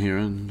Leedman here.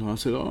 And I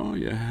said, oh,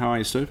 yeah, how are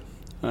you, Steve?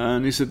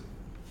 And he said,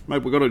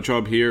 mate, we've got a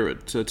job here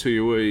at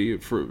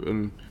 2UE,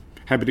 and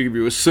happy to give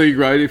you a C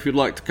grade if you'd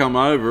like to come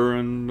over.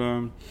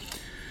 And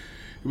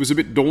it was a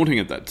bit daunting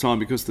at that time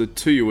because the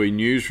 2UE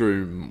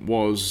newsroom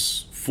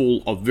was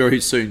full of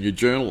very senior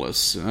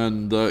journalists,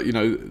 and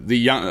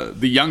the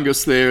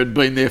youngest there had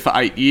been there for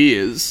 8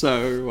 years.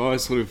 So I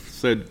sort of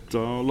said,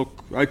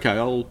 look,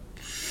 okay,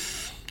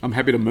 I'm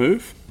happy to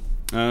move.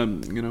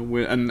 And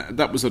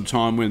that was a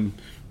time when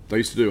they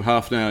used to do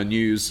half an hour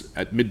news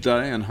at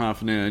midday and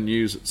half an hour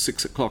news at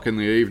 6 o'clock in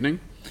the evening.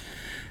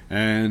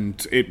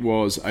 And it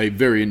was a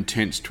very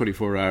intense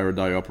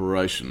 24-hour-a-day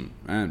operation,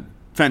 and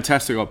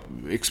fantastic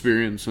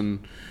experience.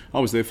 And I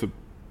was there for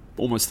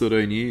almost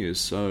 13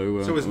 years. So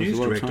as news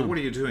director, what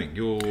are you doing?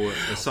 You're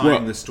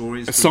assigning the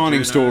stories?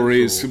 Assigning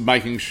stories,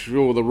 making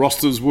sure the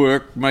rosters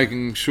work,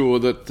 making sure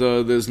that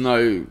there's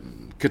no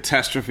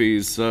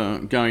catastrophes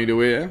going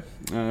to air.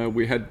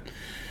 We had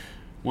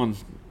one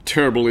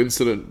terrible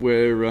incident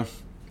where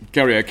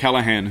Gary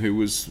O'Callaghan, who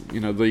was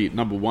the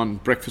number one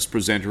breakfast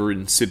presenter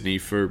in Sydney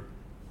for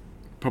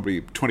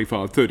probably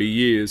 25, 30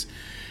 years,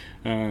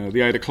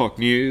 the 8 o'clock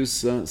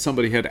news,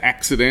 somebody had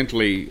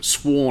accidentally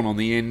sworn on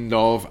the end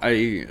of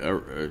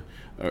a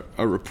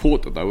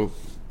report that they were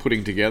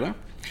putting together.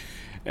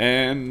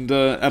 And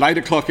at 8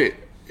 o'clock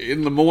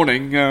in the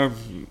morning,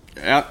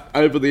 out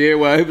over the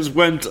airwaves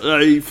went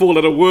a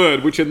four-letter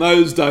word, which in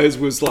those days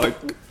was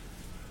like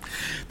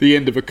the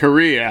end of a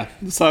career.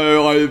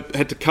 So I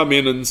had to come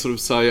in and sort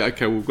of say,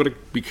 okay, we've got to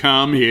be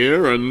calm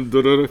here, and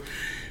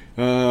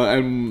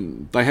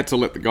they had to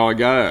let the guy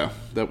go.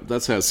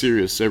 That's how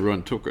serious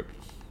everyone took it.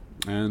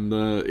 And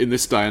in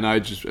this day and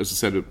age, as I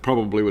said, it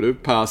probably would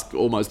have passed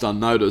almost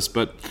unnoticed,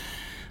 but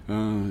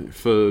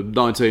for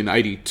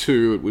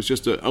 1982, it was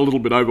just a little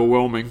bit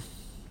overwhelming.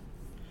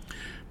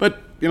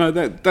 But,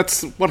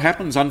 that's what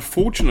happens,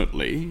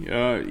 unfortunately,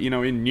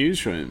 in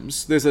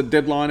newsrooms. There's a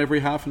deadline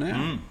every half an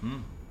hour,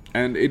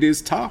 and it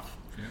is tough.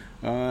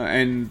 Yeah.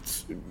 And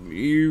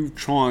you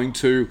trying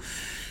to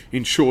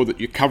ensure that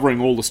you're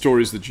covering all the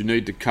stories that you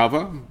need to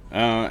cover.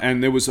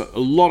 And there was a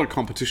lot of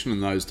competition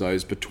in those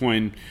days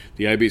between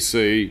the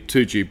ABC,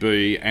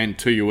 2GB and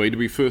 2UE to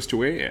be first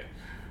to air.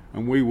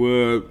 And we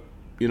were,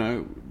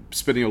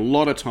 spending a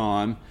lot of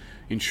time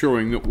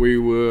ensuring that we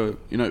were,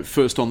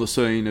 first on the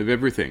scene of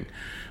everything.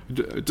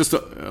 Just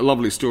a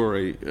lovely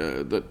story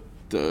that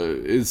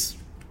is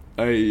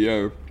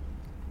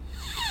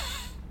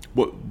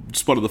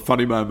just one of the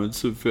funny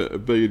moments of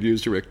being a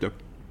news director.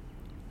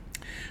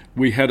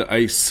 We had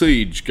a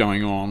siege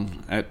going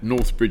on at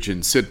Northbridge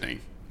in Sydney.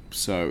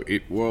 So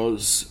it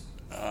was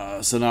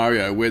a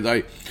scenario where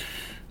they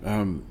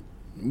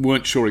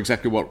weren't sure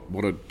exactly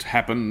what had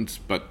happened,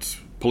 but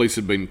police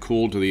had been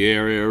called to the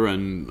area,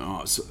 and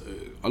so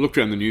I looked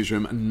around the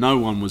newsroom and no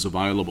one was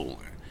available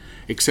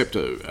except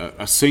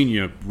a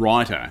senior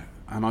writer.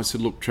 And I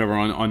said, look, Trevor,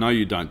 I know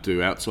you don't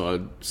do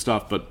outside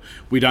stuff, but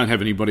we don't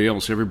have anybody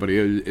else. Everybody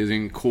is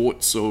in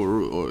courts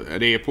or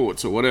at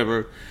airports or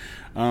whatever.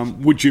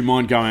 Would you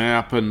mind going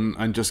up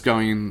and just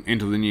going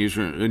into the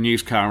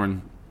news car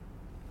and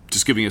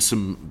just giving us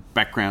some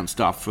background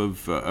stuff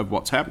of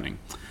what's happening?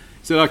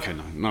 He said, okay,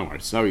 no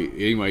worries. So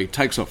he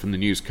takes off in the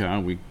news car,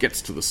 and we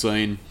gets to the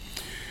scene,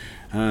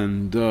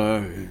 and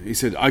he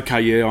said,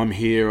 okay, yeah, I'm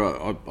here.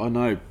 I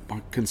know,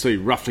 I can see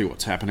roughly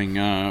what's happening.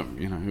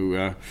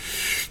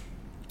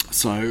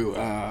 So,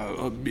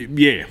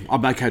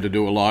 I'm okay to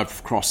do a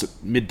live cross at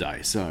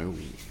midday. So,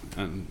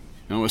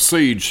 a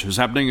siege is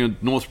happening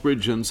at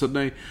Northbridge in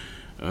Sydney.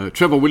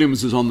 Trevor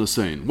Williams is on the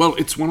scene. Well,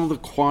 it's one of the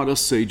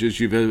quietest sieges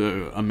you've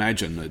ever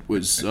imagined. It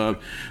was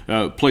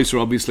police are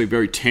obviously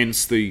very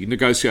tense. The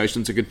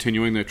negotiations are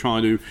continuing. They're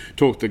trying to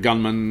talk the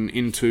gunmen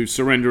into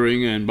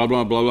surrendering and blah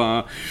blah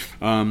blah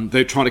blah.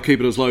 They're trying to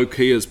keep it as low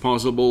key as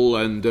possible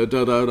and da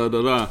da da da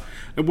da.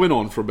 It went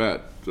on for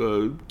about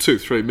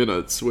 2-3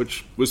 minutes,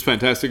 which was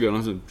fantastic. And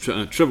I said,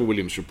 Trevor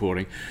Williams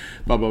reporting,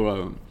 blah blah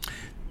blah.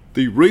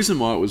 The reason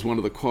why it was one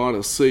of the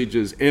quietest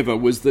sieges ever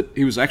was that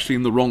he was actually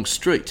in the wrong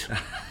street.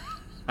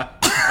 The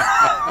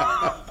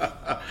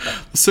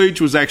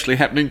siege was actually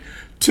happening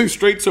 2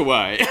 streets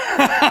away.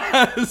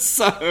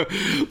 So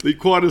the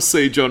quietest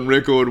siege on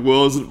record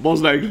wasn't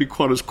actually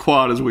quite as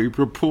quiet as we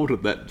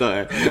reported that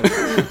day.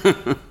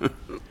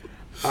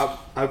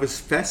 I was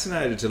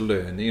fascinated to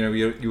learn,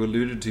 you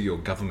alluded to your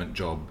government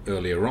job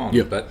earlier on,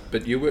 yep.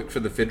 but you worked for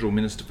the Federal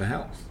Minister for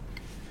Health.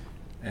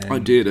 And, I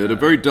did, at a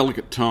very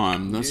delicate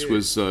time. This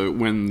was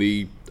when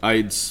the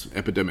AIDS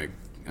epidemic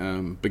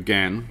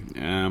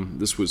began.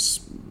 This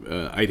was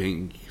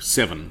 86,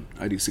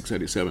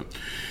 87.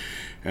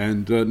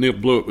 And Neil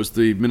Blewett was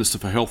the Minister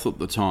for Health at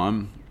the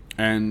time,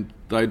 and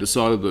they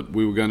decided that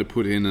we were going to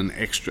put in an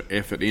extra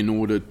effort in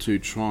order to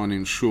try and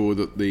ensure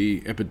that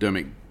the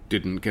epidemic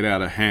didn't get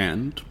out of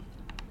hand.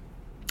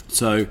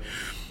 So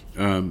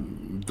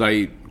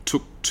they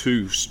took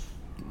 2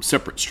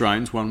 separate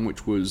strains, one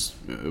which was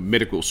a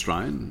medical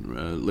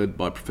strain led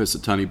by Professor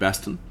Tony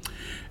Baston,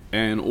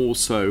 and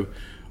also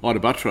Ida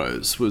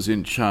Buttrose was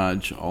in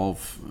charge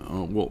of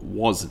what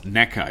was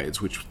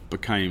NACAIDS, which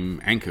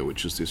became ANCA,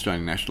 which is the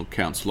Australian National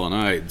Council on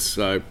AIDS.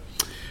 So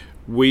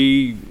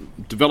we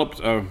developed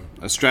a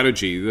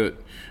strategy that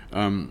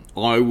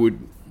I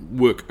would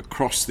work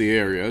across the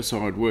area.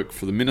 So I'd work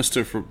for the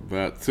Minister for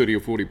about 30 or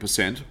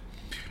 40%.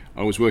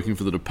 I was working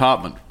for the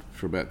Department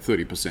for about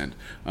 30%.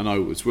 And I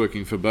was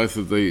working for both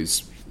of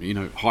these,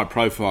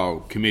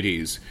 high-profile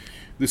committees.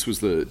 This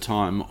was the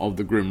time of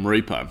the Grim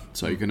Reaper.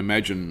 So you can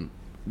imagine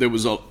there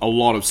was a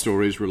lot of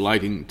stories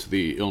relating to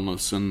the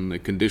illness and the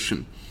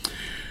condition.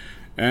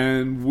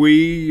 And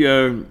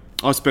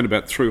I spent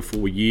about 3 or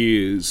 4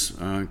 years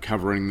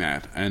covering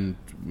that and,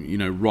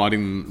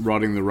 riding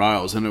the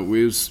rails. And it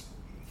was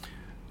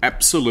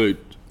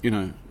absolute,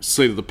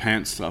 seat of the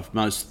pants stuff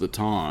most of the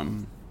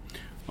time.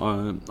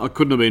 I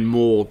couldn't have been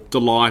more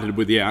delighted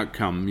with the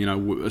outcome.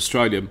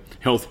 Australia,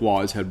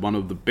 health-wise, had one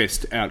of the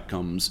best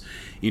outcomes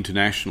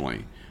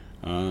internationally.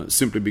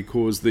 Simply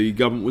because the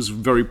government was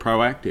very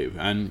proactive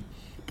and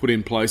put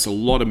in place a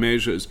lot of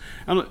measures.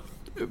 And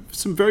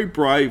some very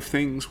brave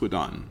things were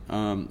done.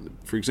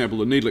 For example,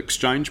 the needle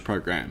exchange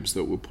programs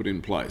that were put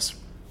in place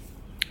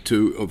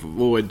to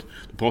avoid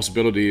the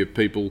possibility of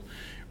people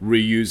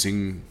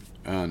reusing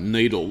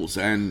needles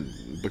and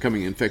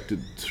becoming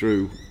infected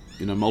through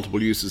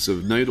multiple uses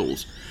of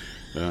needles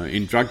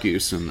in drug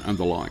use and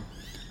the like.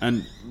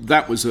 And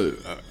that was a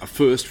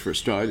first for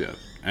Australia.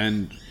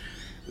 And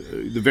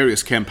the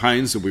various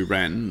campaigns that we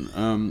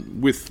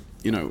ran with,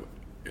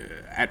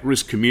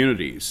 at-risk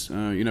communities,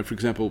 for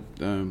example,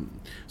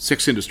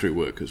 sex industry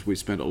workers, we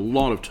spent a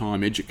lot of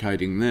time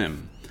educating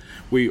them.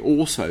 We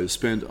also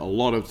spent a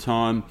lot of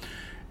time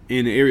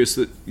in areas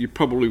that you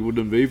probably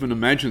wouldn't have even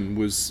imagined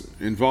was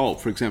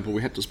involved. For example,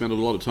 we had to spend a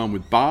lot of time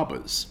with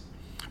barbers,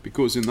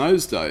 because in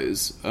those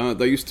days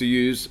they used to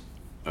use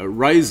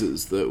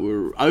razors that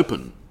were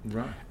open.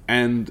 Right.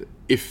 And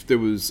if there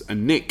was a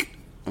nick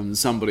and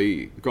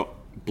somebody got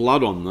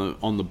blood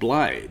on the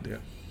blade,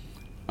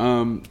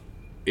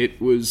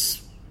 it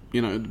was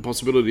the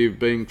possibility of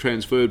being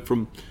transferred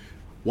from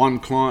one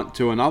client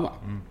to another.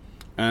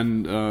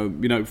 And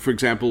for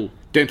example,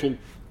 dental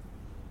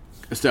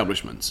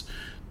establishments,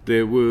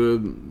 there were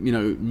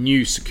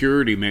new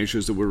security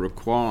measures that were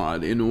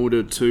required in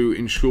order to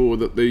ensure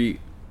that the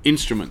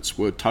instruments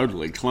were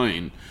totally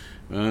clean,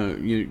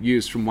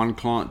 used from one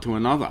client to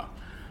another.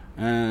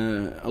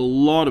 A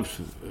lot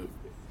of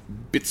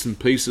bits and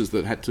pieces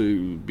that had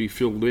to be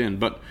filled in,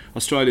 but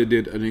Australia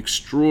did an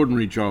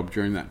extraordinary job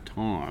during that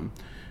time.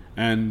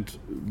 And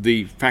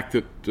the fact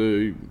that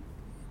the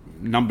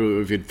number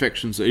of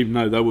infections, even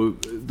though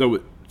they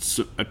were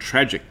a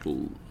tragic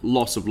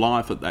loss of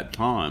life at that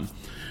time,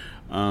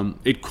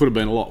 it could have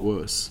been a lot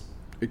worse.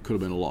 It could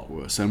have been a lot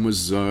worse, and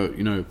was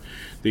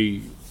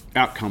the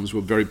outcomes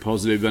were very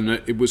positive, and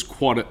it was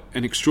quite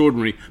an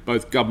extraordinary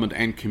both government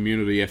and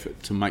community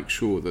effort to make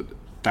sure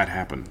that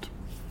happened.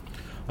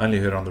 I only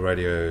heard on the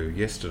radio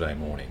yesterday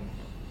morning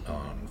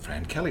on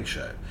Fran Kelly's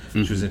show. She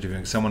was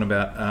interviewing someone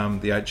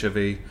about the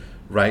HIV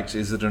rate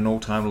is at an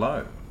all-time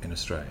low in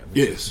Australia.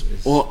 Yes.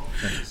 Is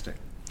fantastic.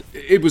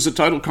 It was a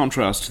total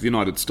contrast to the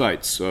United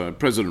States.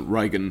 President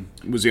Reagan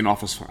was in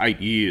office for 8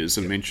 years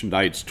and mentioned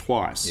AIDS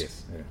twice.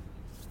 Yes. Yeah.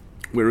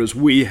 Whereas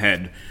we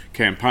had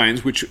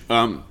campaigns which,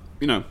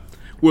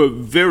 were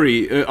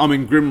very...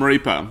 Grim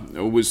Reaper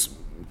was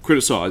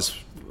criticised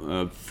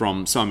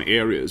from some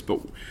areas, but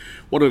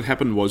what had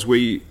happened was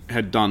we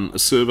had done a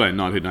survey in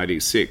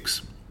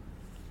 1986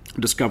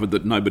 discovered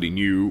that nobody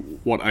knew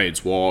what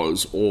AIDS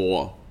was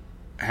or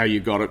how you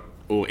got it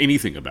or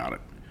anything about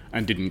it,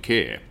 and didn't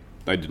care.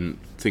 They didn't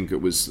think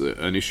it was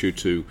an issue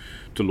to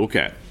look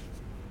at.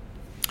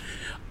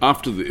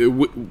 After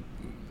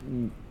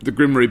the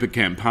Grim Reaper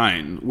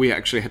campaign, we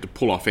actually had to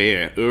pull off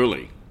air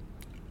early.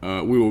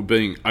 We were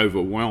being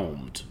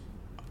overwhelmed.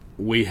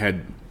 We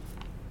had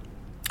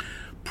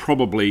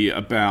probably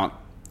about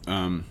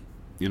 20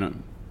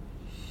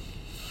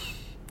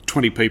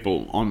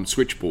 people on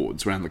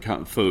switchboards around the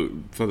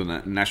for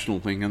the national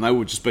thing, and they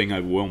were just being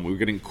overwhelmed. We were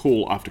getting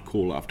call after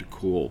call after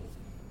call,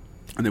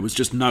 and there was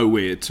just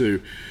nowhere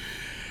to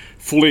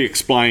fully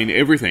explain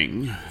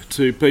everything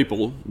to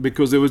people,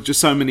 because there was just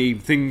so many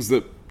things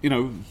that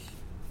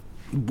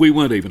we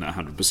weren't even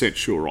 100%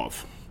 sure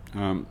of.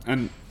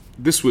 And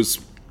this was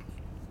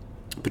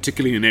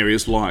particularly in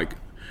areas like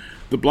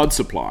the blood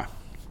supply.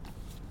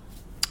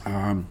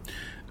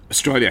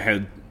 Australia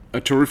had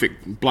a terrific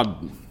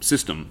blood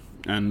system,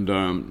 and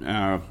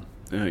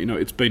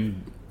it's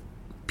been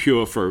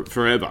pure for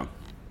forever.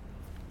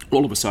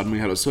 All of a sudden we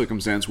had a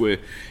circumstance where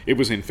it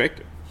was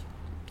infected,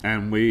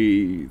 and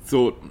we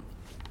thought,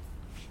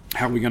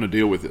 how are we going to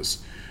deal with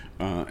this?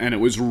 And it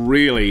was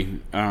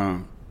really a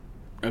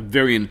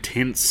very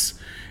intense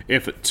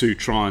effort to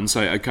try and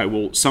say, okay,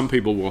 well, some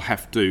people will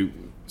have to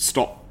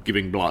stop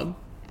giving blood,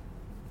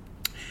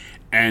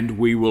 and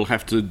we will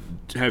have to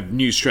have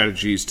new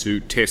strategies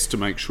to test to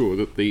make sure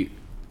that the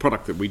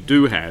product that we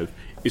do have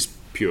is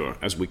pure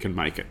as we can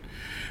make it.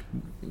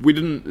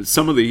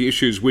 Some of the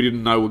issues we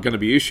didn't know were going to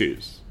be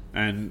issues,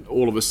 and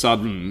all of a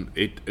sudden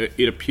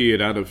it appeared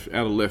out of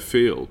left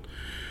field.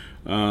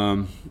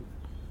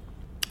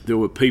 There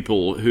were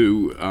people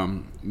who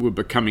were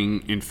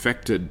becoming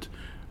infected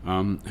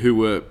who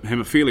were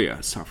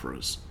haemophilia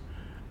sufferers,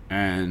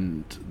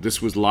 and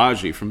this was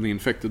largely from the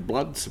infected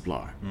blood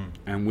supply.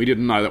 And we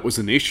didn't know that was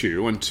an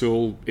issue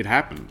until it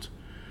happened.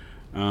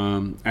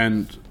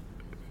 And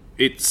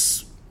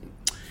it's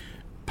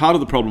part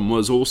of the problem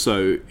was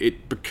also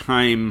it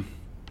became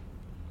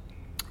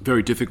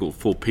very difficult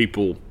for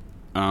people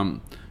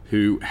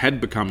who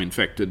had become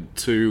infected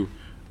to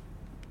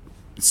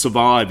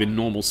survive in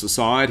normal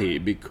society,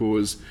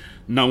 because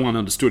no one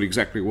understood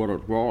exactly what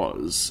it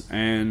was,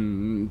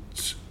 and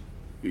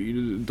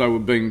they were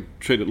being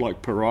treated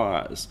like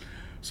pariahs.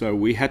 So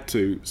we had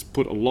to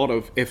put a lot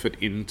of effort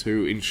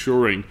into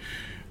ensuring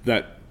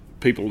that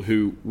people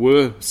who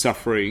were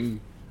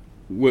suffering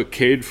were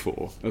cared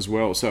for as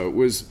well. So it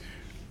was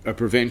a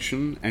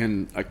prevention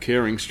and a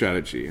caring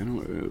strategy,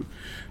 and it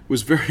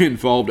was very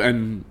involved,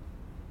 and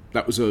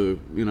that was 20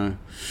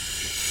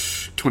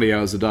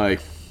 hours a day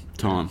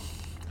time.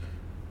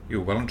 You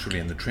were well and truly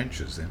in the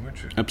trenches then,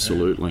 weren't you?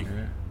 Absolutely.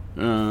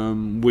 Yeah.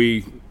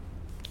 We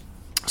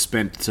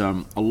spent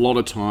a lot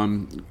of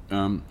time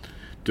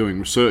doing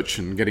research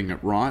and getting it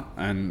right,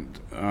 and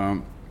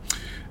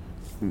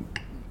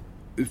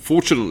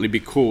fortunately,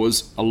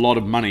 because a lot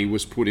of money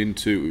was put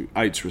into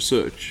AIDS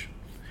research,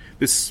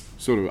 this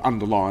sort of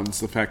underlines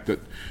the fact that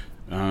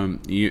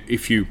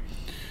if you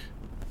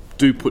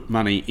do put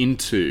money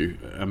into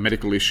a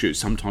medical issue,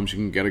 sometimes you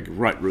can get a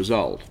great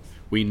result.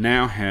 We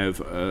now have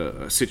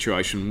a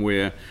situation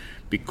where,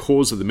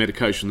 because of the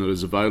medication that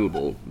is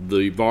available,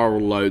 the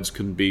viral loads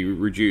can be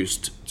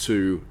reduced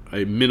to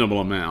a minimal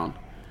amount,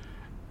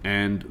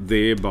 and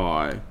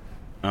thereby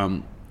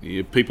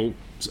people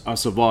are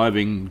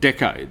surviving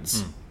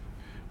decades.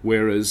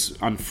 Whereas,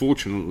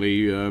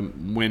 unfortunately,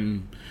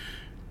 when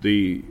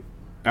the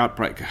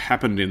outbreak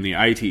happened in the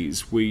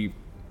 80s, we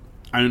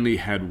only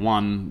had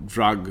one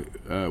drug,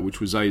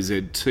 which was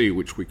AZT,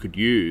 which we could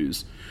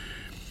use.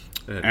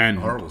 And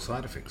horrible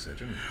side effects there,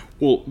 didn't it?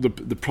 Well,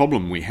 the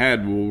problem we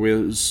had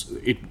was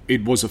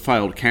it was a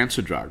failed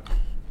cancer drug.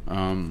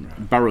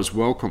 Burroughs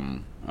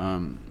Wellcome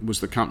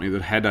was the company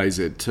that had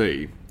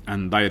AZT,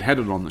 and they had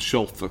it on the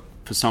shelf for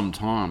some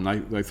time.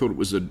 They thought it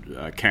was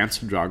a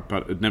cancer drug,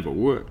 but it never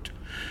worked.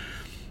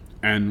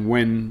 And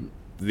when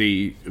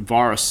the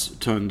virus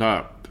turned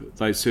up,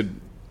 they said,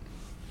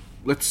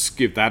 let's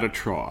give that a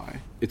try.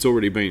 It's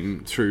already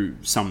been through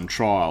some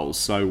trials,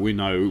 so we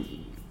know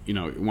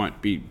it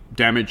won't be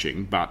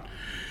damaging. But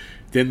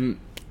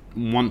then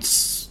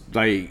once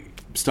they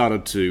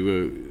started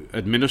to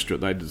administer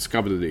it, they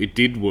discovered that it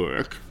did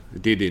work.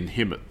 It did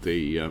inhibit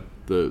the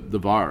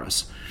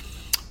virus,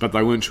 but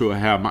they weren't sure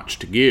how much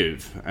to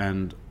give,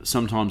 and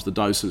sometimes the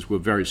doses were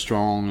very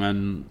strong,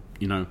 and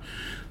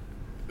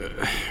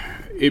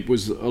it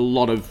was a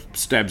lot of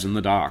stabs in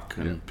the dark,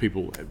 and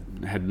people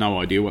had no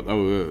idea what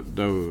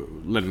they were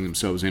letting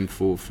themselves in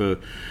for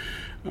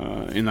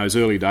in those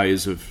early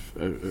days of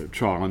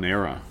trial and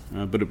error.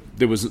 But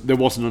there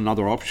wasn't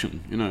another option.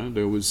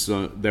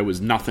 There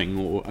was nothing,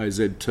 or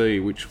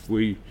AZT, which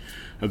we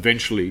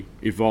eventually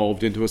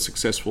evolved into a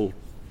successful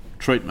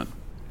treatment,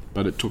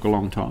 but it took a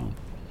long time.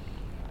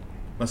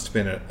 Must have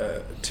been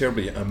a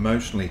terribly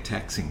emotionally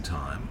taxing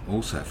time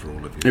also for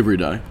all of you. Every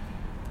day.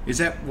 Is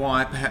that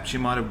why perhaps you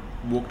might have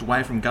walked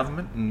away from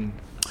government and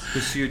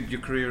pursued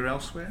your career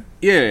elsewhere?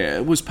 Yeah,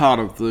 it was part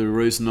of the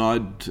reason.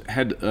 I'd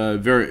had a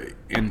very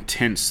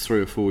intense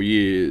 3 or 4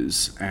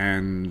 years,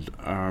 and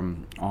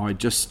I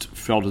just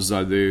felt as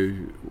though there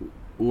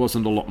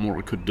wasn't a lot more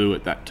I could do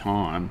at that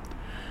time.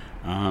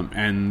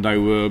 And they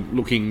were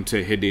looking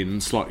to head in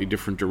slightly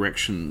different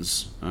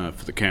directions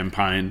for the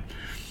campaign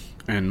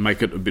and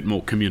make it a bit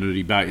more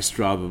community-based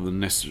rather than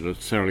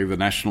necessarily the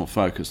national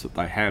focus that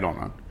they had on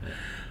it.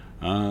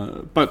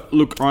 Yeah. But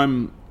look,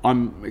 I'm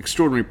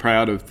extraordinarily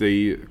proud of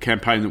the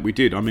campaign that we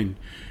did. I mean,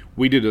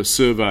 we did a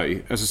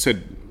survey. As I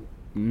said,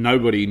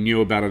 nobody knew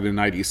about it in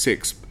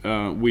 '86.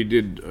 We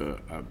did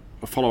a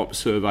follow-up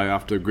survey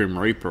after Grim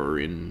Reaper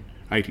in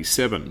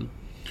 '87,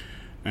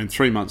 and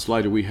 6 months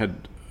later we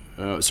had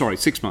a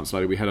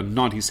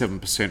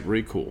 97%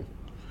 recall.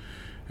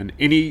 And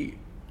any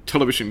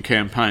television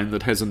campaign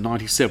that has a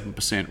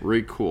 97%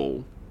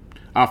 recall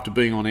after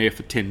being on air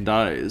for 10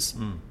 days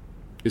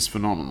is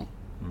phenomenal.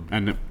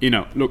 And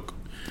look,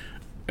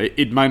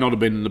 it may not have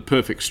been the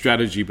perfect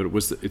strategy, but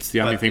it's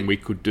the only thing we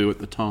could do at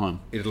the time.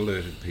 It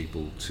alerted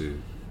people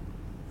to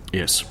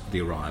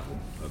the arrival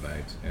of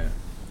AIDS. Yeah,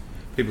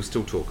 people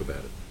still talk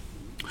about it.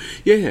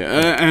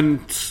 Yeah, and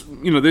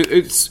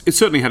it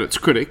certainly had its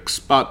critics,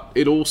 but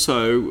it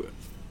also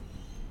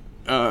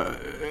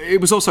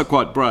it was also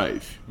quite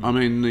brave. I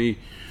mean,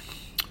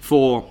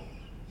 for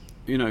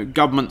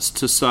governments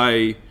to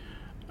say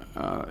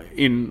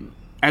in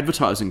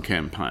advertising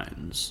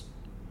campaigns,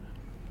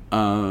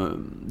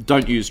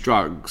 don't use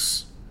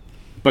drugs,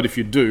 but if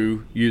you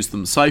do, use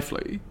them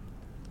safely.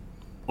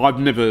 I've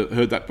never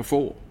heard that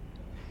before,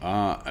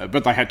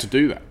 but they had to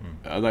do that.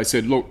 They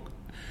said, look,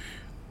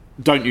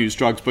 don't use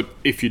drugs, but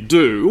if you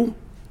do,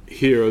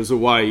 here is a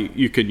way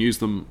you can use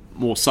them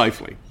more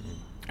safely.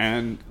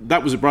 And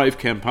that was a brave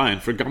campaign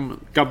for a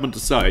government to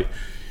say,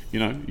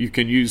 you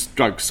can use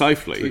drugs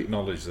safely. To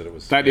acknowledge that it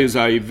was... That is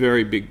a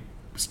very big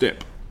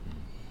step.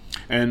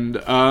 And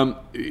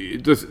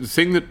the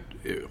thing that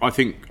I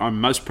think I'm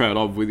most proud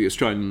of with the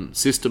Australian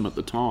system at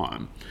the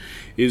time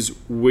is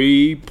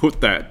we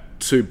put that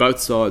to both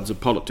sides of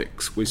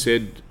politics. We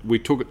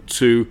took it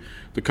to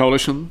the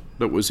coalition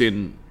that was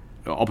in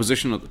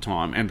opposition at the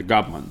time and the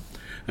government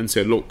and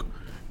said, look,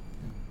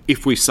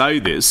 if we say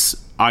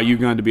this, are you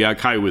going to be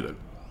okay with it?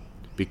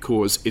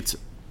 Because it's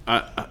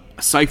a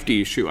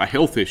safety issue, a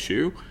health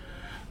issue.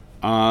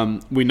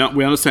 We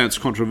understand it's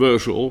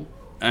controversial,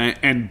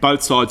 and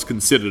both sides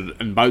considered it,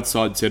 and both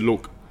sides said,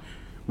 look,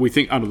 we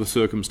think under the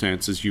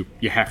circumstances you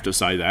have to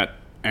say that,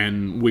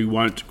 and we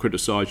won't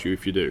criticise you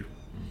if you do.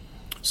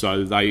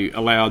 So they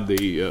allowed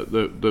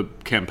the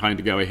campaign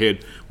to go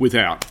ahead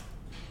without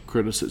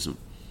criticism.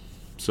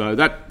 So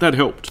that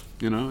helped,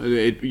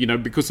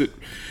 because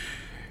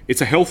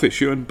it's a health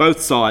issue, and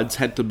both sides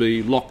had to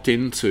be locked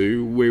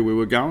into where we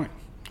were going,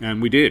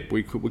 and we did.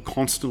 We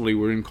constantly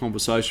were in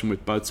conversation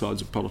with both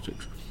sides of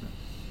politics.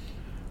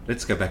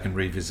 Let's go back and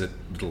revisit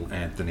little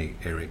Anthony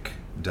Eric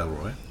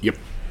Delroy. Yep.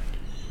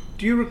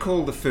 Do you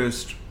recall the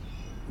first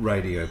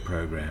radio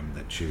program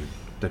that you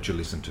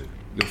listened to?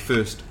 Your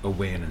first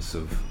awareness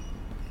of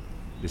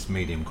this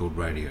medium called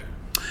radio?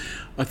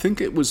 I think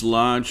it was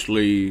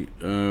largely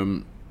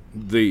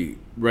the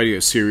radio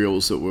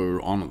serials that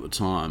were on at the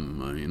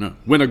time.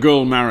 When a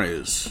Girl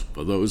Marries,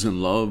 for those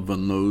in love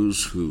and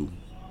those who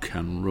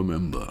can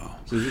remember.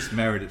 So is this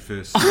Married at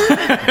First Sight?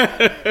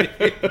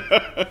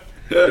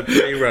 The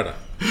pre-runner.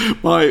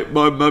 My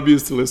mum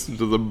used to listen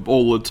to them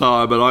all the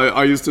time, and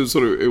I used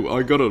to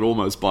I got it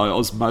almost by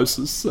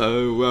osmosis.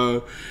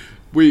 So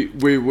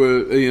we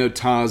were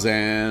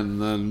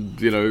Tarzan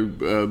and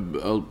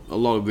a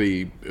lot of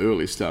the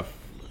early stuff,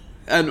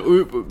 and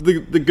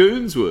the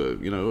Goons were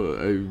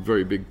a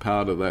very big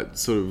part of that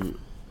sort of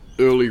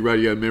early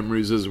radio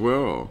memories as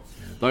well.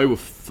 They were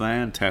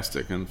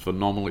fantastic and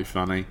phenomenally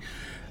funny,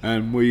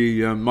 and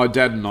my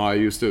dad and I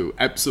used to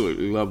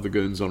absolutely love the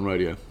Goons on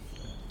radio.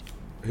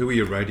 Who were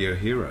your radio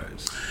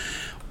heroes?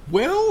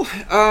 Well,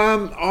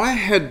 I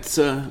had...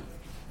 I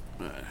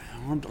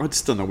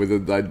just don't know whether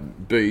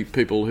they'd be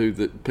people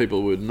that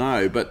people would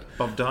know, but...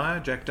 Bob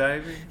Dyer, Jack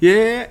Davey?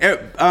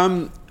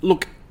 Yeah.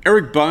 Look,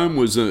 Eric Boehm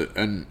was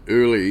an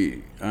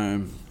early,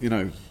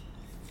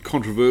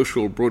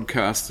 controversial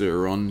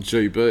broadcaster on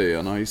GB,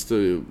 and I used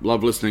to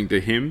love listening to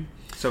him.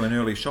 So an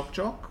early shock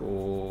jock,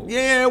 or...?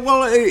 Yeah,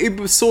 well, it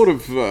was sort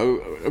of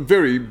a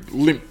very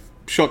limp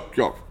shock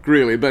jock,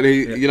 really, but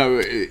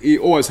he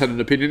always had an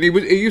opinion.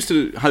 He used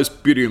to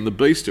host Beauty and the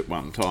Beast at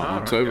one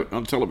time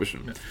on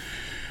television. Yeah.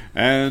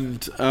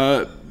 And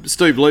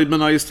Steve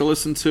Liedman I used to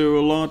listen to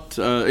a lot.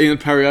 Ian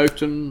Parry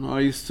Oakton I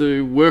used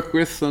to work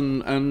with,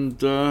 and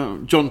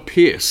John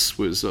Pearce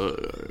was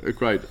a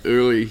great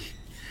early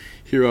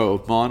hero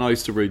of mine. I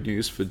used to read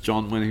news for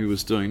John when he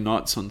was doing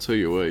nights on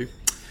TUE.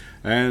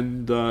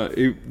 And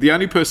the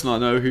only person I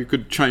know who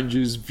could change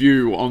his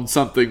view on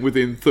something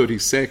within 30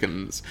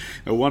 seconds.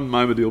 At one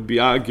moment he'll be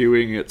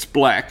arguing it's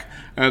black,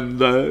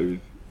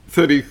 and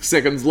 30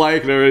 seconds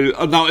later,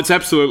 no, it's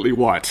absolutely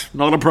white.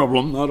 Not a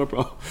problem.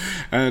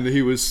 And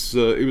he was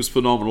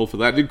phenomenal for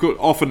that. He could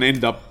often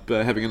end up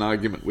having an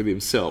argument with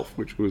himself,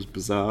 which was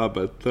bizarre,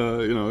 but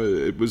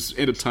it was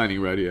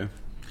entertaining radio.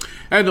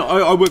 And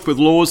I worked with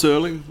Laws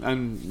early,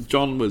 and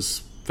John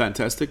was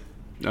fantastic.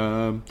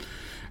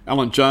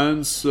 Alan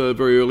Jones,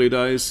 very early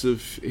days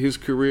of his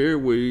career,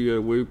 we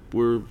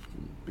were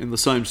in the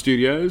same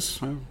studios.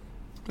 So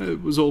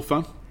it was all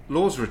fun.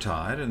 Laws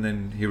retired and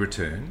then he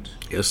returned.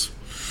 Yes.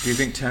 Do you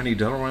think Tony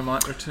Dalleroy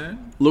might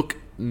return? Look,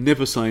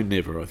 never say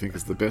never, I think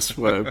is the best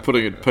way of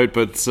putting it, Pete.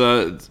 But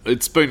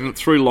it's been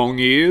 3 long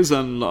years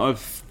and I've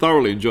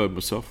thoroughly enjoyed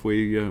myself.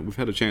 We've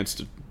had a chance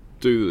to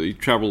do the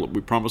travel that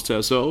we promised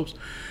ourselves,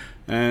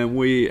 and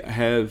we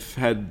have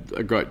had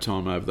a great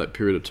time over that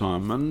period of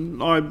time.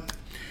 And I'm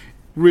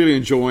really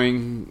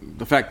enjoying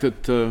the fact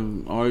that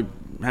I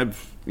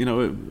have,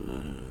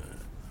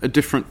 a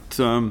different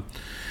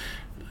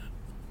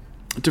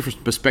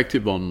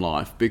perspective on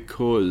life,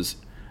 because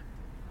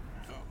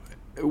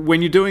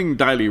when you're doing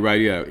daily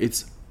radio,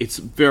 it's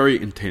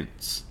very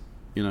intense.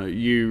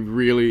 You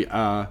really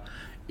are,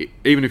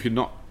 even if you're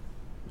not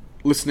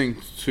listening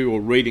to or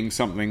reading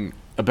something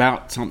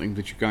about something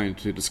that you're going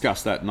to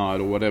discuss that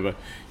night or whatever,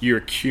 you're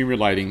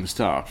accumulating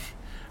stuff.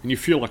 And you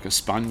feel like a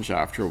sponge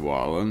after a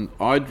while. And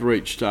I'd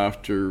reached,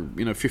 after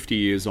 50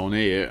 years on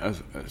air,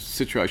 a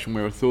situation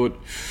where I thought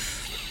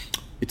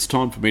it's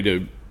time for me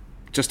to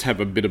just have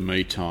a bit of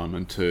me time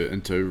and to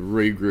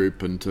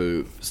regroup and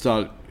to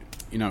start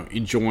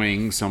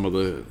enjoying some of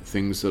the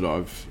things that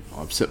I've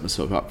set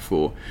myself up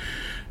for.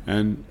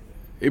 And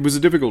it was a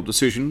difficult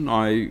decision.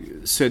 I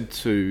said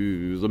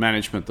to the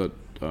management that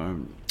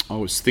I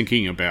was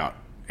thinking about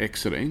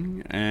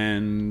exiting,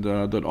 and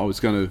that I was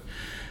going to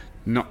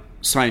not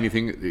say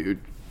anything.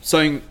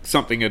 Saying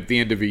something at the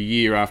end of a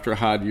year after a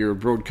hard year of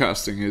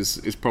broadcasting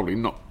is probably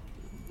not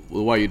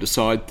the way you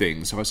decide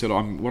things. So I said,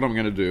 what I'm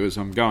going to do is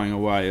I'm going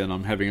away and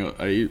I'm having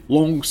a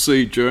long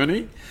sea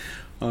journey.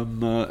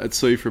 I'm at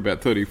sea for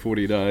about 30,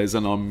 40 days,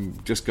 and I'm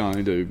just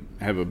going to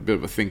have a bit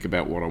of a think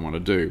about what I want to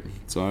do.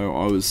 So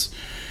I was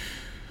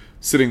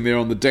sitting there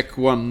on the deck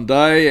one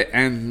day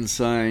and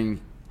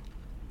saying,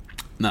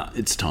 no,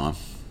 it's time.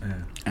 Yeah.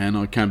 And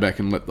I came back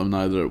and let them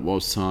know that it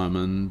was time,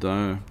 and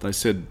they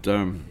said,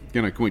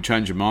 can we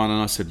change your mind?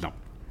 And I said, no,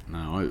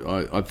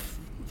 I've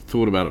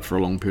thought about it for a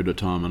long period of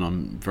time, and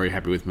I'm very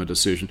happy with my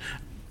decision.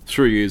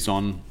 3 years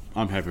on,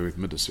 I'm happy with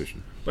my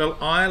decision. Well,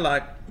 I,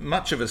 like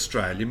much of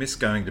Australia, miss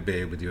going to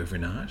bed with you every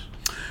night.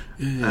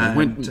 Yeah, I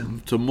went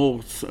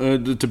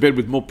to bed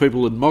with more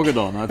people than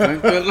Mogadon, I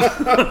think.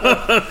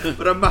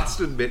 But I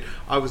must admit,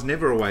 I was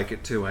never awake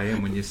at 2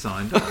 a.m. when you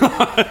signed off.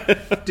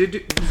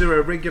 Was there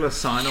a regular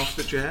sign-off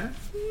that you had?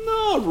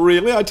 Not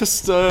really. I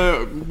just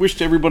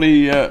wished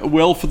everybody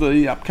well for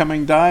the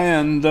upcoming day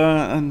and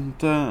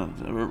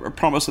a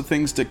promise of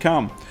things to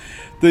come.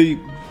 The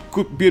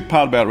good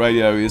part about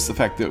radio is the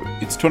fact that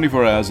it's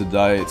 24 hours a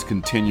day, it's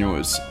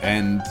continuous,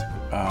 and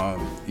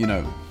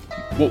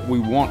what we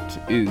want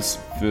is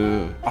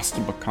for us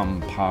to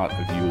become part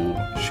of your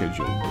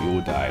schedule,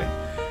 your day.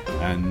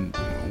 And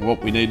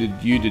what we needed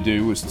you to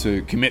do was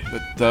to commit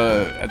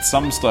that at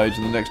some stage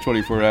in the next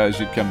 24 hours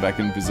you'd come back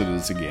and visit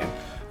us again.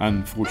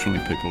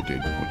 Unfortunately, people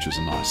did, which is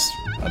a nice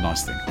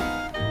thing.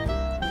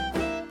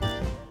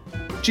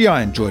 Gee,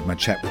 I enjoyed my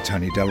chat with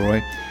Tony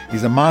Dalleroy.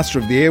 He's a master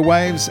of the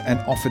airwaves and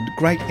offered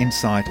great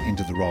insight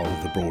into the role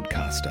of the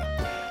broadcaster.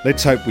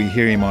 Let's hope we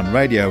hear him on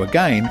radio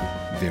again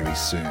very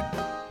soon.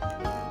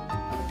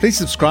 Please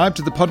subscribe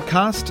to the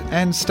podcast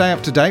and stay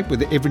up to date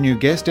with every new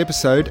guest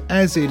episode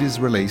as it is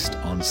released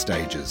on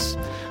Stages.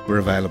 We're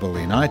available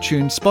in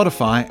iTunes,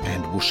 Spotify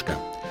and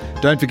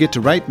Whooshkaa. Don't forget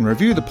to rate and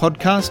review the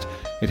podcast.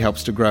 It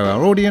helps to grow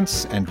our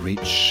audience and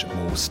reach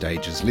more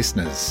Stages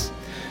listeners.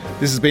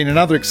 This has been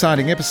another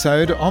exciting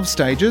episode of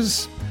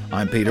Stages.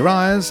 I'm Peter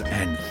Ayres,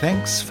 and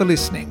thanks for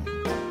listening.